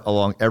apart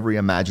along every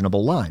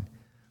imaginable line.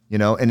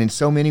 And in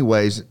so many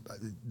ways,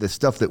 the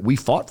stuff that we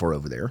fought for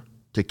over there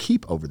to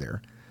keep over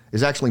there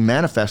is actually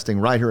manifesting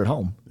right here at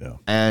home. Yeah.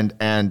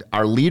 And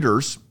our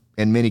leaders,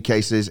 in many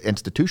cases,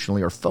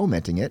 institutionally, are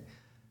fomenting it,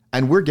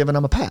 and we're giving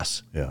them a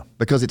pass. Yeah.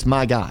 Because it's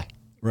my guy.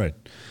 Right.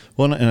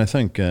 Well, and I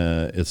think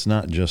it's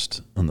not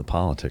just on the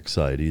politics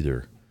side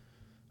either.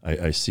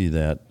 I see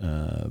that,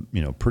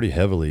 pretty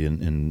heavily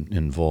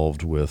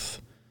involved with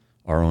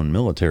our own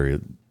military.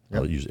 Yep.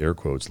 I'll use air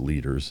quotes,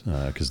 leaders,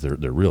 because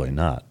they're really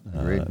not.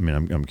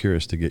 I'm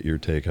curious to get your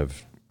take.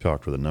 I've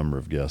talked with a number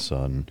of guests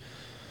on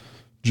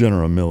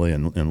General Milley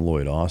and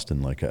Lloyd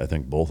Austin. Like, I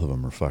think both of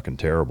them are fucking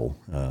terrible.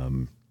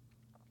 And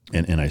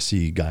I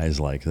see guys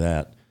like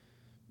that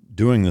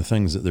doing the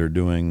things that they're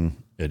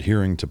doing,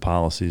 adhering to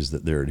policies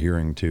that they're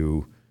adhering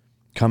to,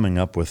 coming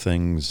up with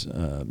things,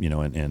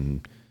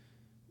 and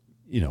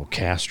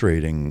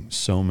castrating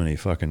so many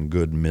fucking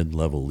good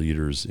mid-level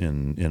leaders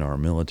in our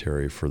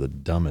military for the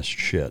dumbest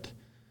shit.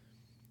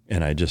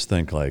 And I just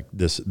think like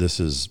this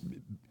is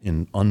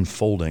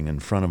unfolding in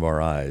front of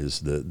our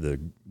eyes,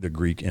 the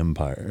Greek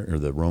Empire or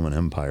the Roman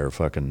Empire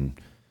fucking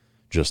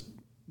just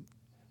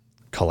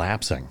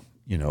collapsing,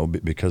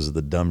 because of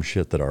the dumb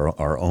shit that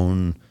our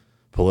own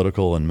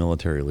political and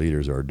military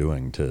leaders are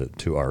doing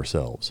to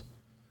ourselves.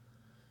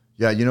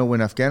 Yeah,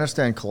 when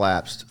Afghanistan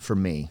collapsed, for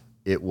me,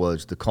 it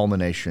was the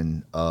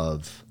culmination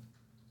of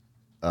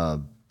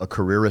a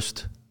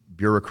careerist,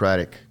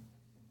 bureaucratic,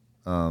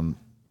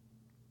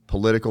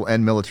 political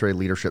and military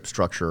leadership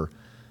structure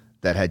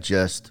that had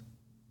just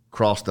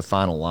crossed the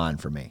final line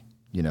for me.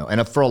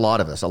 And for a lot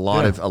of us, a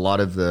lot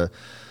of the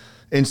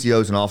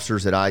NCOs and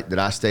officers that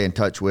I stay in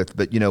touch with.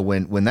 But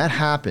when that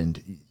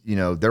happened,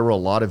 there were a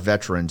lot of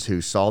veterans who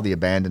saw the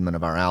abandonment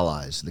of our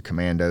allies, the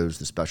commandos,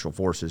 the special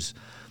forces,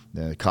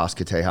 the Cas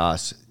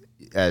Tejas,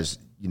 as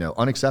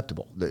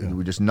unacceptable.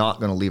 We're just not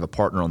going to leave a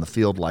partner on the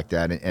field like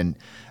that. And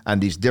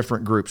these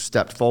different groups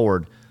stepped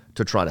forward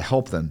to try to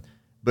help them.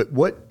 But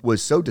what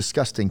was so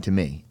disgusting to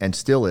me, and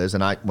still is,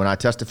 and when I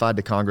testified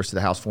to Congress to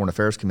the House Foreign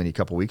Affairs Committee a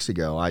couple weeks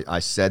ago, I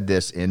said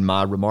this in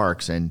my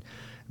remarks, and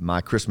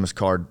my Christmas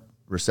card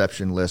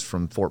reception list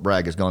from Fort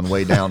Bragg has gone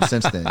way down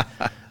since then.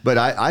 But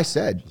I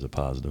said, it's a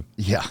positive.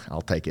 Yeah,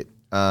 I'll take it.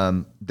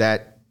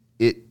 That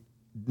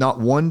not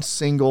one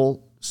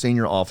single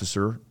senior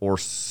officer or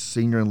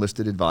senior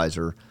enlisted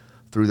advisor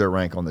threw their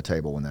rank on the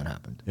table when that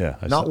happened. Yeah,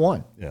 not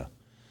one. Yeah,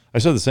 I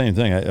said the same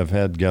thing. I've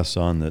had guests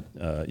on that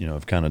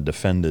have kind of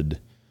defended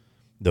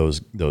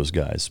those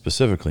guys,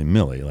 specifically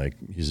Milley. Like,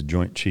 he's a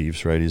Joint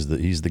Chiefs, right? He's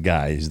the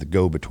guy. He's the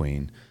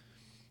go-between.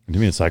 And to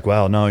me, it's like,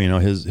 wow, no,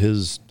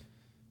 his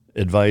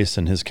advice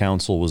and his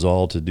counsel was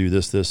all to do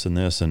this, this, and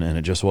this, and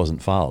it just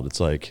wasn't followed. It's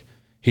like,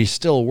 he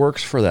still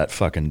works for that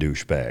fucking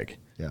douchebag.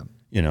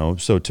 Yeah.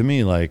 So to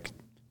me, like,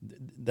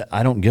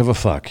 I don't give a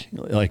fuck.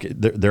 Like,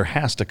 there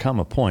has to come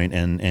a point,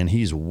 and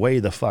he's way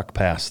the fuck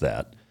past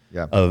that.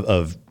 Yeah.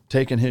 Of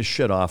taking his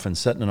shit off and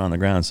setting it on the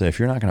ground and say, if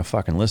you're not going to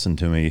fucking listen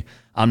to me,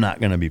 I'm not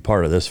going to be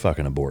part of this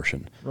fucking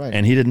abortion. Right.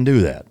 And he didn't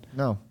do that.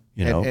 No.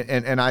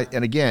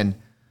 And again,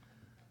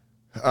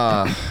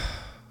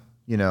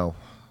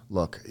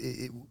 look,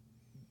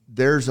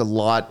 there's a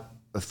lot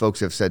of folks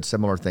who have said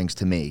similar things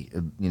to me.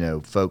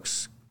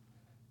 Folks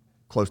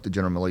close to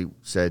General Milley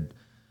said,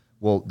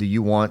 well, do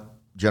you want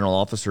general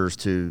officers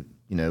to,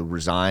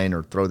 resign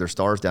or throw their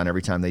stars down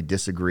every time they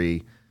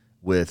disagree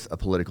with a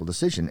political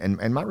decision?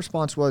 And my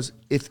response was,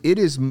 if it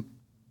is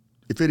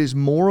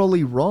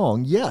morally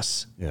wrong,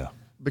 yes. Yeah.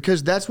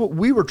 Because that's what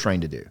we were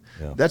trained to do.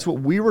 Yeah. That's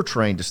what we were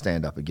trained to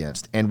stand up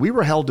against. And we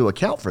were held to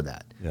account for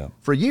that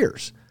for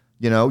years.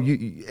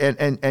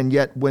 And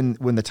yet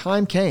when the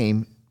time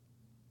came,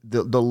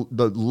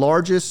 the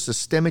largest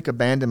systemic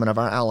abandonment of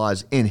our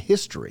allies in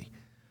history.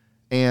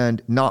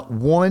 And not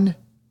one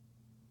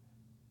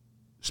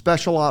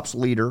special ops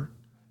leader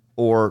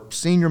or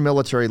senior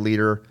military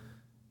leader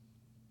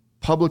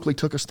publicly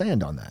took a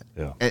stand on that.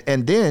 Yeah.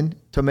 And then,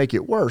 to make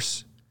it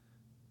worse,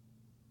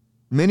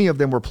 many of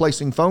them were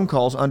placing phone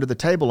calls under the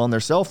table on their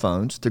cell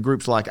phones to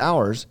groups like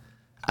ours,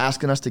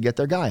 asking us to get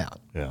their guy out.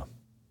 Yeah.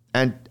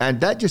 And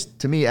that just,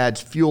 to me,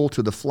 adds fuel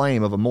to the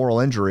flame of a moral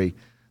injury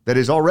that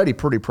is already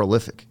pretty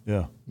prolific.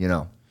 Yeah. You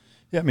know?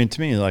 Yeah, I mean,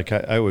 to me, like,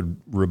 I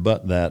would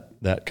rebut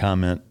that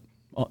comment,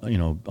 you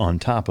know, on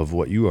top of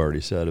what you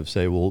already said of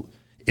say, well,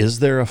 is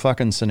there a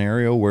fucking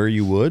scenario where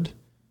you would?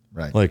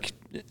 Right. Like,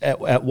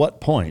 at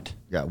what point?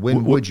 Yeah,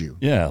 when would you?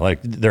 Yeah,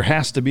 like, there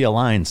has to be a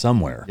line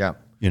somewhere. Yeah.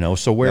 You know,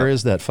 so where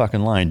is that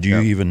fucking line? Do you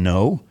even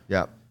know?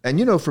 Yeah. And,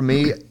 you know, for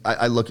me,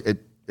 I look at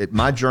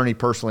my journey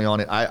personally on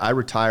it. I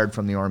retired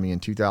from the Army in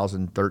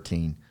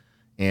 2013.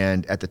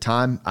 And at the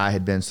time, I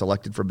had been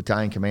selected for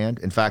battalion command.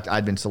 In fact,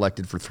 I'd been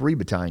selected for 3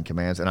 battalion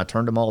commands, and I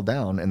turned them all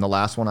down. And the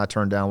last one I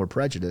turned down were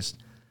prejudiced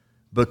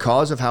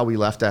because of how we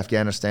left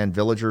Afghanistan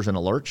villagers in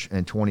a lurch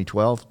in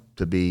 2012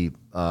 to be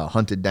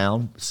hunted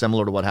down,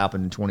 similar to what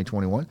happened in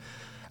 2021.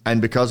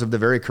 And because of the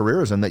very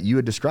careerism that you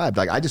had described,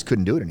 like, I just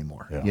couldn't do it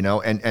anymore, you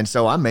know? And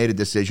so I made a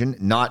decision,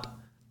 not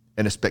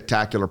in a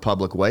spectacular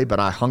public way, but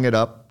I hung it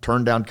up,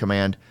 turned down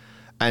command.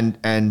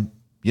 And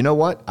you know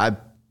what?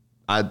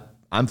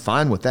 I'm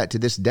fine with that to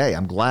this day.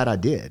 I'm glad I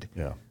did.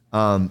 Yeah.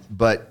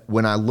 But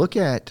when I look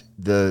at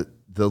the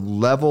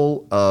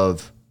level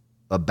of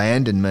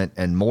abandonment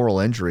and moral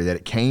injury that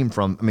it came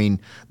from, I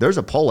mean, there's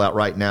a poll out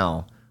right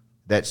now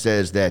that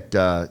says that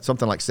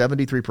something like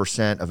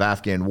 73% of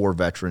Afghan war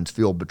veterans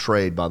feel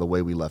betrayed by the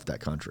way we left that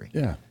country.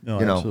 Yeah, no,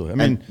 you know? absolutely. I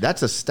mean, and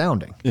that's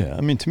astounding. Yeah,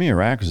 I mean, to me,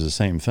 Iraq was the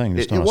same thing,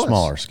 just on a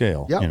smaller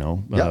scale. Yep. You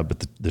know, Yep.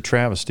 but the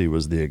travesty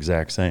was the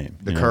exact same.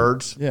 The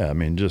Kurds. Yeah, I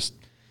mean, just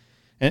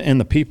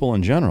and the people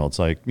in general. It's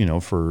like, you know,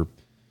 for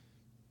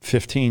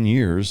 15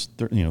 years,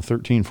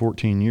 13,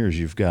 14 years,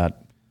 you've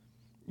got,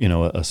 you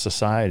know, a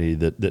society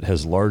that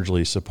has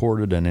largely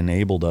supported and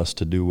enabled us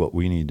to do what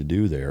we need to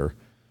do there.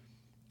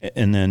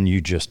 And then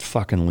you just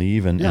fucking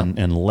leave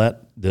and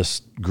let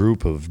this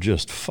group of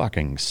just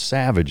fucking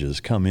savages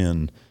come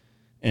in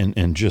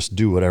and just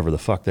do whatever the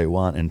fuck they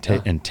want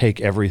and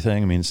take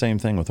everything. I mean, same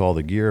thing with all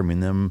the gear. I mean,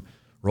 them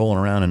rolling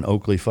around in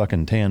Oakley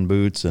fucking tan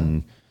boots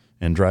and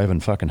driving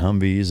fucking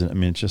Humvees. I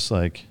mean, it's just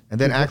like... And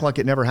then act like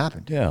it never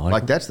happened. Yeah.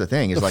 Like that's the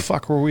thing. Is the like,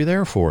 fuck were we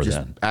there for just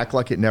then? Act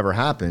like it never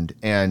happened.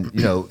 And,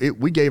 you know,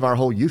 we gave our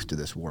whole youth to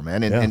this war,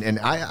 man. And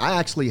I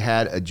actually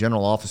had a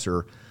general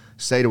officer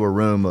say to a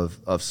room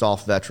of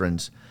soft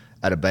veterans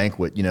at a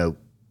banquet, you know,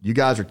 you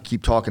guys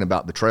keep talking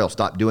about betrayal.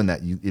 Stop doing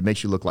that. It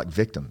makes you look like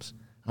victims.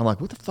 I'm like,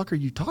 what the fuck are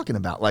you talking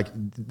about? Like,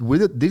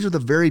 these are the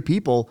very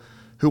people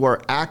who are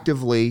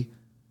actively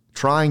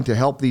trying to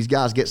help these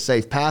guys get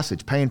safe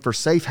passage, paying for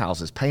safe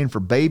houses, paying for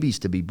babies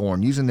to be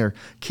born, using their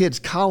kids'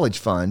 college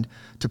fund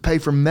to pay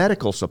for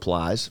medical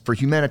supplies, for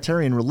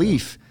humanitarian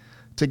relief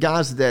to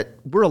guys that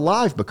were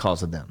alive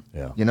because of them.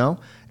 Yeah. You know?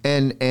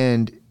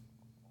 And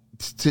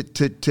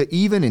to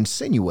even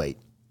insinuate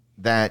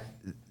that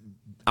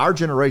our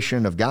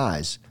generation of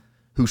guys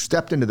who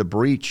stepped into the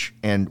breach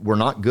and were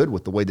not good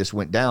with the way this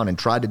went down and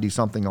tried to do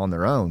something on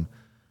their own,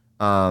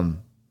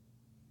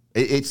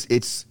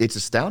 it's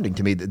astounding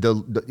to me.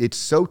 It's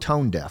so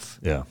tone deaf.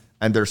 Yeah.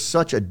 And there's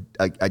such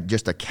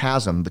just a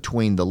chasm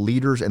between the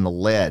leaders and the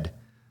led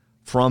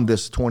from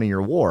this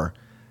 20-year war.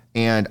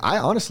 And I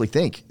honestly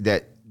think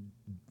that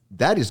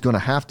is going to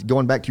have to,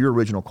 going back to your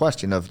original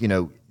question of, you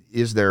know,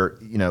 is there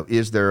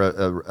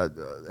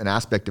an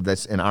aspect of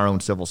this in our own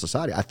civil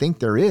society? I think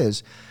there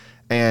is.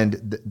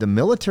 And the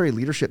military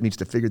leadership needs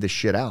to figure this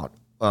shit out,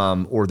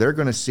 or they're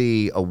going to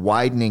see a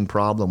widening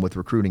problem with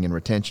recruiting and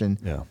retention.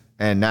 Yeah.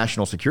 And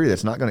national security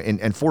that's not going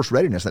to, and force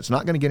readiness that's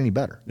not going to get any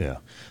better. Yeah.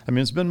 I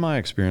mean, it's been my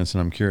experience,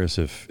 and I'm curious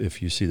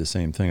if you see the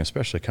same thing,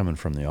 especially coming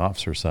from the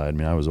officer side. I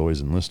mean, I was always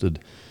enlisted.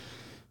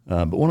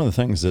 But one of the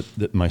things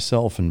that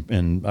myself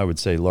and I would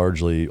say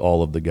largely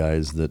all of the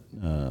guys that,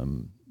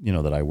 you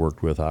know, that I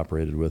worked with,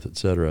 operated with, et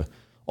cetera,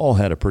 all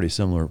had a pretty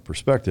similar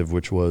perspective,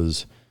 which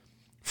was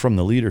from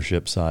the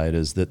leadership side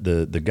is that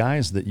the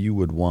guys that you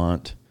would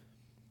want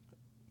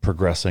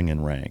progressing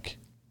in rank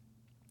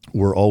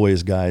were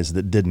always guys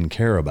that didn't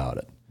care about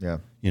it. Yeah.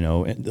 You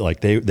know, like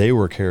they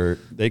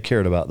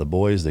cared about the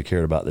boys, they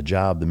cared about the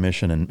job, the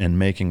mission, and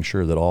making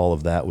sure that all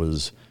of that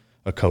was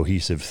a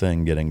cohesive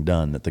thing getting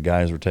done, that the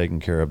guys were taken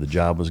care of, the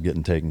job was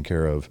getting taken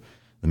care of,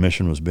 the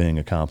mission was being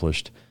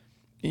accomplished.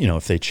 You know,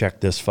 if they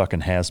checked this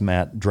fucking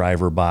hazmat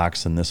driver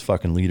box and this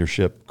fucking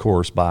leadership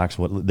course box,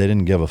 they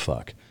didn't give a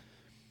fuck.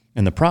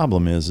 And the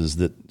problem is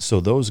that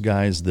so those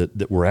guys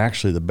that were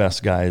actually the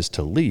best guys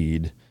to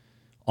lead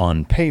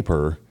on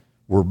paper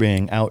were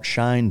being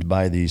outshined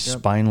by these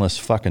spineless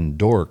fucking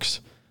dorks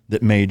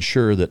that made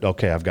sure that,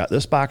 okay, I've got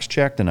this box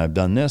checked and I've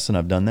done this and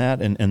I've done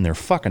that. And they're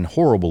fucking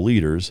horrible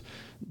leaders.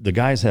 The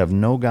guys have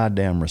no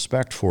goddamn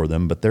respect for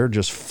them, but they're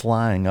just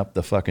flying up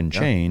the fucking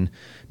chain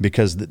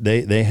because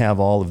they have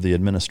all of the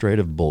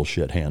administrative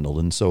bullshit handled.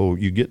 And so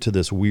you get to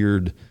this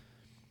weird,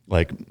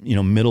 like, you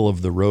know, middle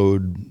of the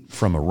road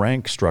from a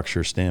rank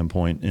structure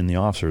standpoint in the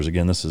officers.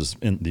 Again, this is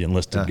the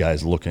enlisted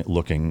guys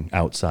looking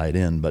outside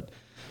in, but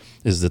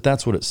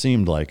that's what it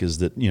seemed like, is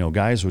that, you know,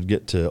 guys would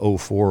get to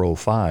 04,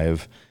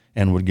 05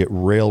 and would get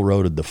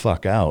railroaded the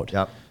fuck out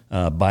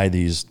by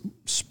these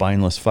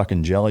spineless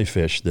fucking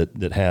jellyfish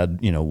that had,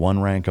 you know, one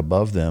rank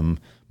above them,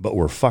 but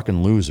were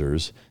fucking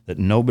losers that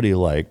nobody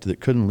liked, that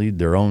couldn't lead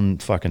their own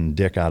fucking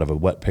dick out of a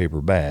wet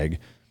paper bag.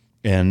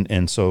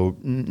 And so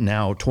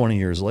now 20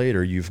 years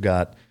later, you've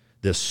got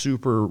this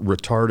super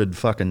retarded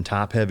fucking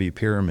top-heavy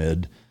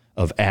pyramid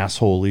of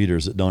asshole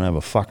leaders that don't have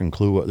a fucking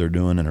clue what they're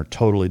doing and are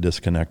totally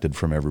disconnected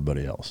from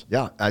everybody else.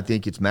 Yeah, I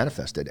think it's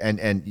manifested.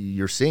 And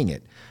you're seeing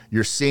it.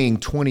 You're seeing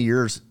 20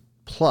 years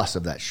plus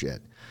of that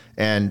shit.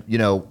 And, you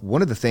know,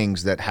 one of the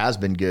things that has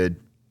been good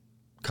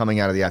coming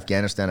out of the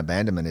Afghanistan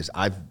abandonment is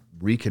I've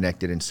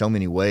reconnected in so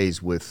many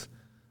ways with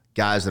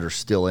guys that are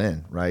still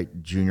in, right?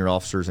 Junior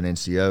officers and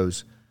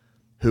NCOs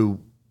who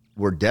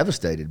were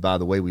devastated by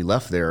the way we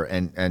left there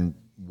and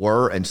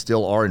were and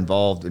still are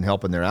involved in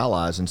helping their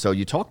allies. And so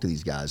you talk to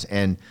these guys,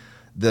 and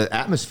the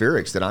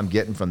atmospherics that I'm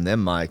getting from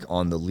them, Mike,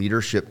 on the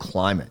leadership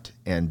climate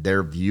and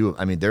their view,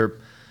 I mean, they're,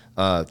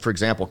 for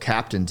example,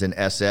 captains in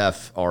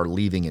SF are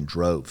leaving in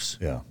droves.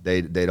 Yeah.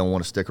 They don't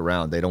want to stick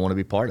around. They don't want to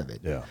be part of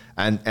it. Yeah.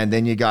 And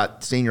then you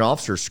got senior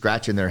officers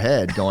scratching their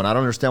head going, I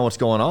don't understand what's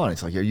going on.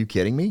 It's like, are you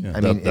kidding me? Yeah, I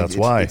mean, that's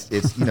why.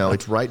 It's you know,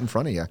 it's right in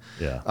front of you.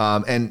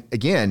 Yeah. And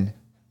again,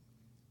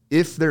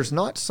 if there's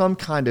not some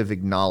kind of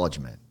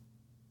acknowledgement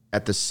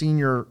at the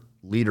senior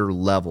leader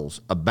levels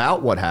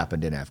about what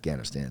happened in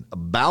Afghanistan,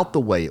 about the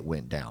way it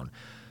went down,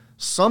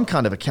 some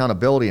kind of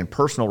accountability and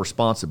personal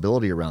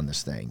responsibility around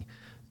this thing,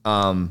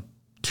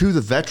 to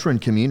the veteran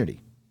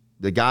community,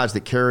 the guys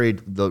that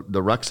carried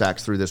the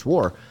rucksacks through this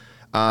war,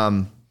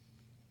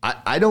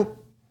 I don't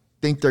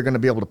think they're going to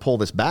be able to pull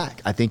this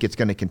back. I think it's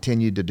going to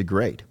continue to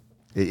degrade.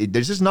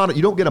 There's just not,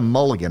 you don't get a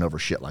mulligan over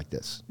shit like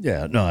this.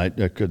 Yeah, no, I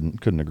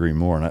couldn't agree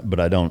more. But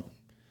I don't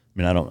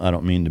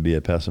mean to be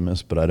a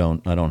pessimist, but I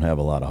don't have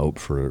a lot of hope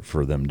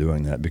for them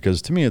doing that,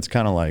 because to me it's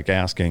kind of like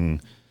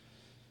asking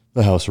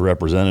the House of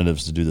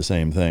Representatives to do the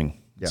same thing.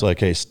 Yeah. It's like,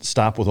 hey,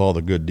 stop with all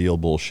the good deal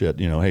bullshit.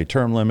 You know, hey,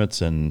 term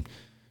limits and,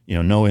 you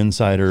know, no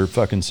insider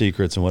fucking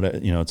secrets and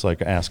what, you know, it's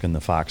like asking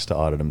the fox to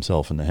audit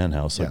himself in the hen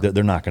house. Like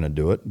they're not going to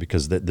do it,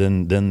 because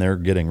then they're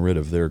getting rid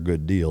of their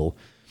good deal.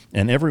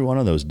 And every one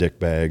of those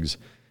dickbags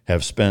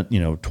have spent, you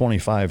know,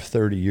 25,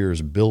 30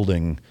 years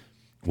building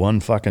one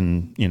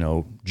fucking, you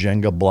know,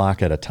 Jenga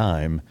block at a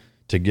time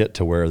to get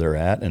to where they're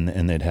at.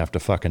 And they'd have to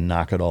fucking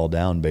knock it all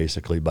down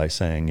basically by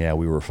saying, yeah,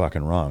 we were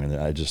fucking wrong. And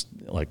I just,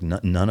 like,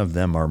 none of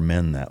them are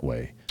men that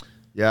way.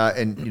 Yeah,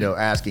 and, you know,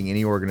 asking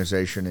any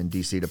organization in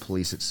D.C. to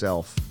police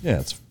itself.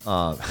 Yeah, it's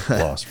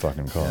lost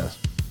fucking cause.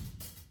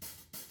 Yeah.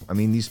 I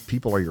mean, these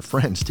people are your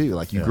friends, too.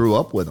 Like, you grew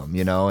up with them,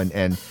 you know,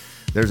 and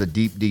there's a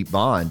deep, deep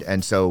bond.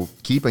 And so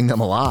keeping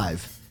them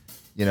alive,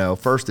 you know,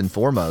 first and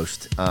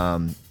foremost,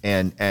 and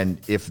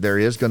if there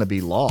is going to be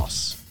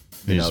loss,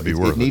 you know,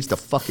 it needs to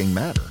fucking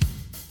matter.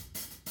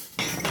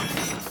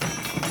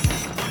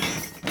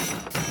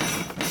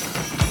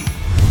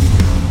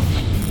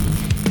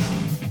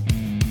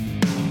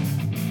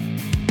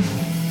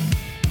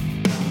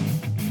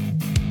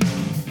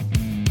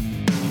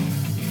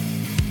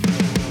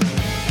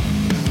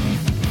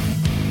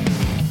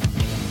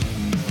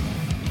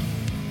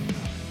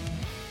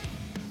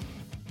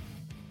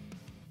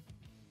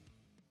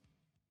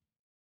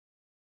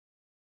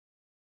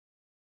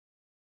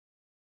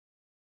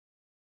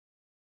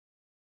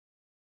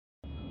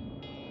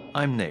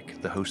 I'm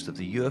Nick, the host of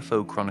the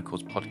UFO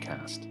Chronicles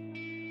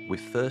podcast,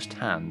 with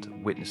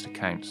first-hand witnessed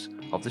accounts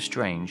of the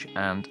strange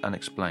and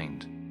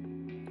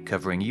unexplained,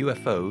 covering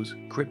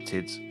UFOs,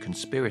 cryptids,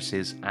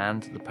 conspiracies,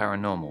 and the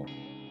paranormal.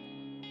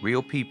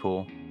 Real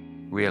people,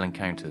 real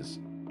encounters.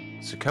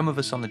 So come with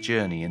us on the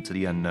journey into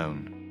the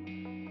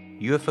unknown.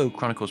 UFO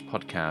Chronicles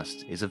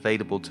podcast is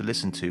available to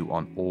listen to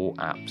on all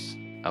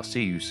apps. I'll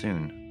see you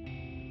soon.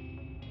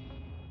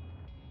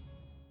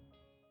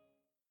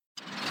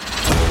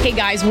 Hey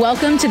guys,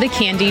 welcome to the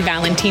Candy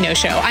Valentino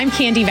Show. I'm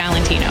Candy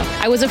Valentino.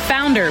 I was a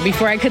founder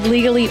before I could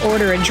legally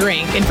order a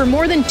drink, and for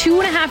more than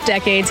 2.5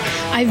 decades,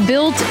 I've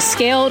built,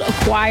 scaled,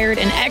 acquired,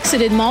 and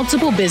exited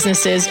multiple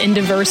businesses in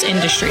diverse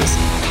industries.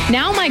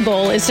 Now my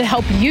goal is to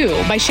help you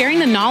by sharing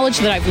the knowledge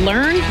that I've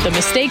learned, the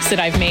mistakes that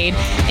I've made,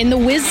 and the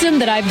wisdom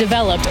that I've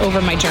developed over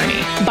my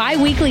journey.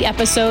 Bi-weekly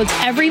episodes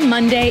every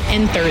Monday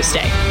and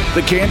Thursday.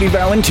 The Candy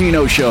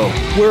Valentino Show,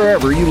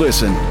 wherever you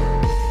listen.